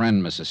mutual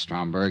friend, Mrs.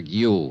 Stromberg.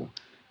 You,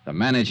 the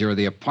manager of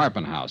the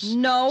apartment house.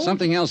 No.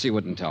 Something else he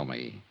wouldn't tell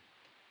me.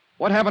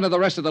 What happened to the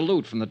rest of the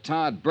loot from the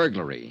Todd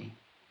burglary?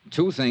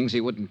 2 things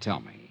he wouldn't tell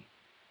me.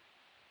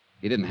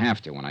 He didn't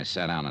have to when I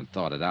sat down and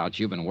thought it out.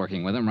 You've been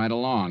working with him right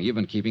along. You've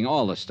been keeping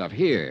all the stuff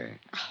here.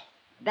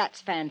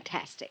 That's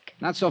fantastic.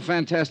 Not so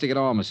fantastic at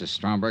all, Mrs.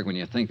 Stromberg, when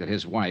you think that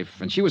his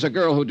wife, and she was a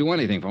girl who'd do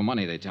anything for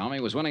money, they tell me,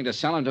 was willing to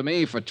sell him to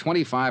me for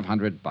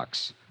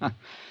 $2,500.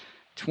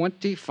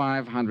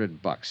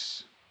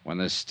 $2,500 when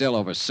there's still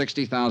over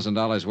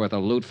 $60,000 worth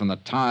of loot from the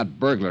Todd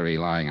burglary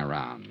lying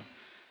around.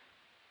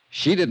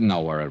 She didn't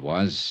know where it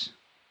was,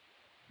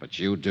 but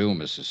you do,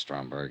 Mrs.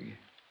 Stromberg.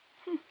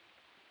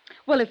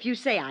 Well, if you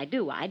say I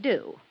do, I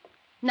do.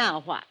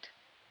 Now what?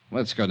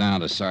 Let's go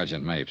down to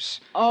Sergeant Mapes.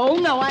 Oh,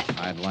 no,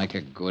 I'd like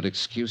a good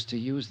excuse to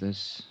use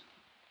this.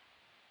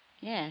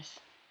 Yes.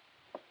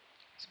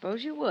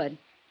 Suppose you would.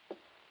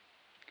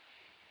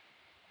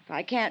 If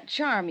I can't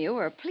charm you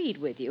or plead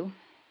with you,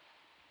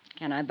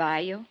 can I buy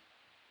you?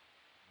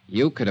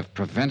 You could have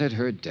prevented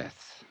her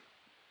death.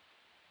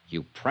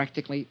 You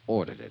practically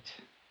ordered it.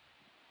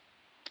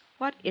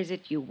 What is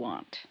it you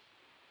want?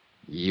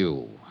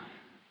 You.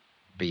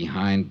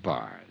 Behind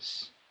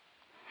bars.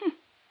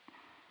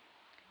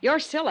 You're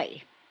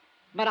silly,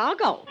 but I'll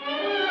go.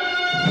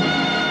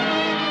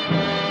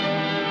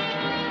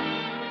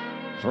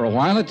 For a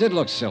while, it did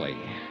look silly.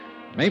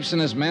 Mapes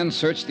and his men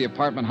searched the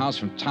apartment house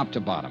from top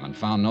to bottom and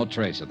found no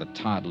trace of the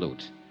Todd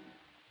loot.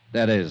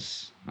 That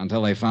is,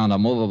 until they found a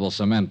movable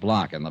cement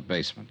block in the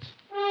basement.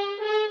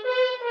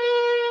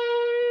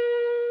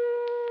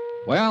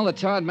 Well, the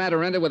Todd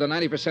matter ended with a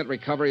 90%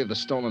 recovery of the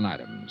stolen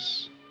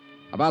items.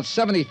 About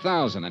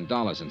 $70,000 in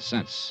dollars and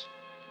cents.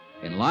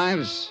 In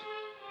lives,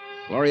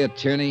 Gloria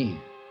Tierney,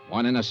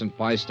 1 innocent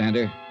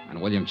bystander, and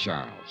William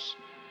Charles.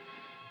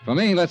 For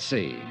me, let's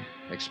see.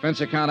 Expense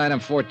account item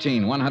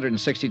 14,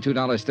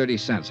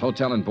 $162.30.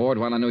 Hotel and board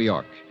while in New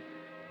York.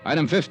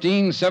 Item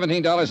 15,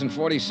 $17.40.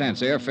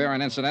 Airfare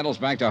and incidentals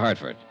back to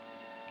Hartford.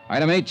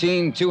 Item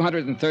 18,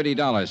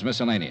 $230.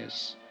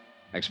 Miscellaneous.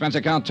 Expense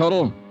account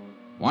total,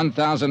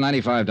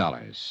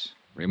 $1,095.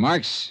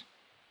 Remarks,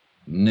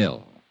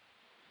 nil.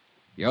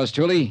 Yours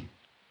truly,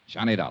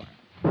 Johnny Dollar.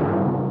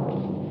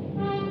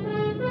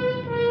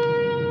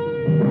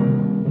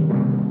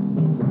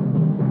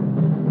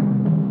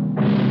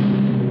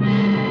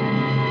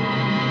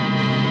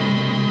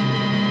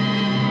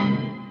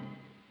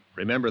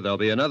 Remember, there'll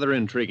be another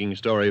intriguing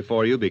story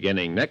for you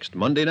beginning next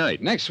Monday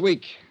night. Next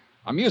week,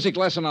 a music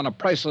lesson on a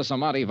priceless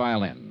Amati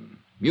violin.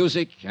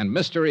 Music and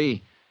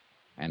mystery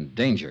and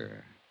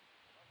danger.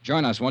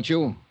 Join us, won't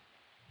you?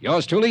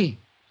 Yours truly,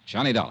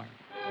 Johnny Dollar.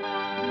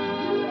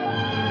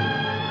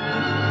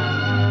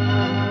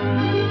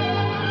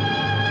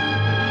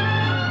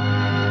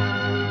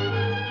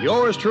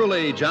 Yours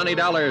truly, Johnny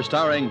Dollar,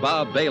 starring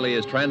Bob Bailey,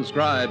 is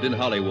transcribed in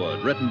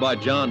Hollywood. Written by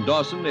John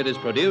Dawson, it is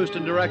produced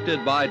and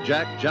directed by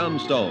Jack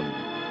Johnstone.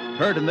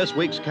 Heard in this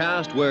week's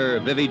cast were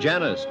Vivi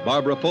Janis,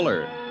 Barbara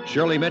Fuller,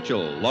 Shirley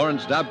Mitchell,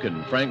 Lawrence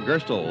Dobkin, Frank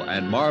Gerstle,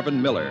 and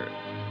Marvin Miller.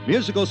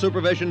 Musical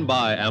supervision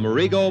by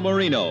Amerigo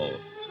Marino.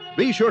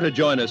 Be sure to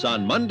join us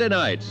on Monday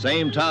night,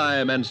 same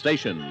time and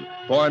station,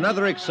 for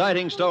another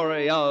exciting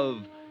story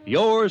of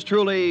Yours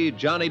truly,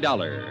 Johnny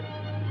Dollar.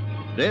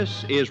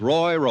 This is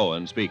Roy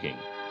Rowan speaking.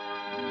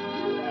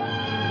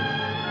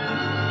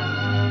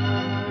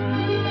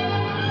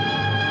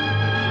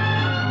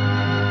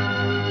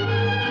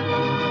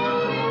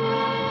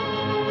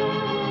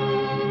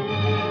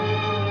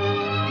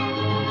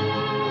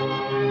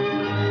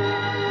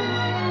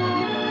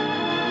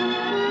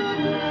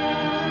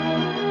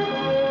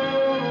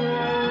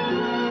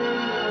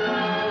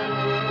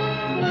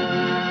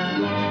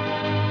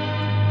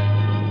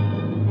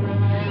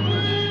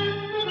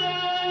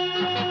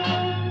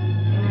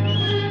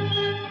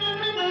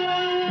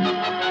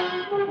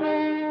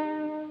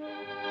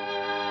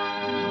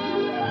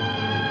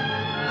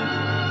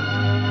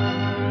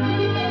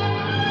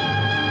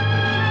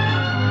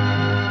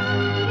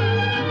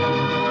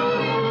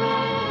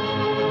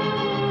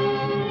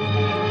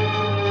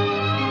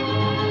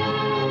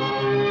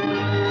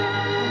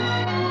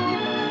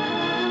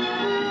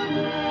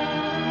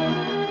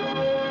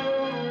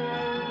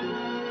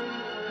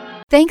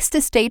 Thanks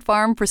to State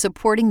Farm for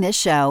supporting this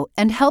show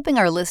and helping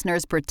our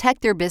listeners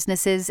protect their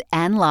businesses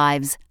and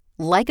lives.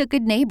 Like a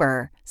good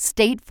neighbor,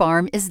 State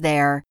Farm is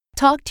there.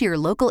 Talk to your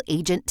local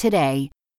agent today.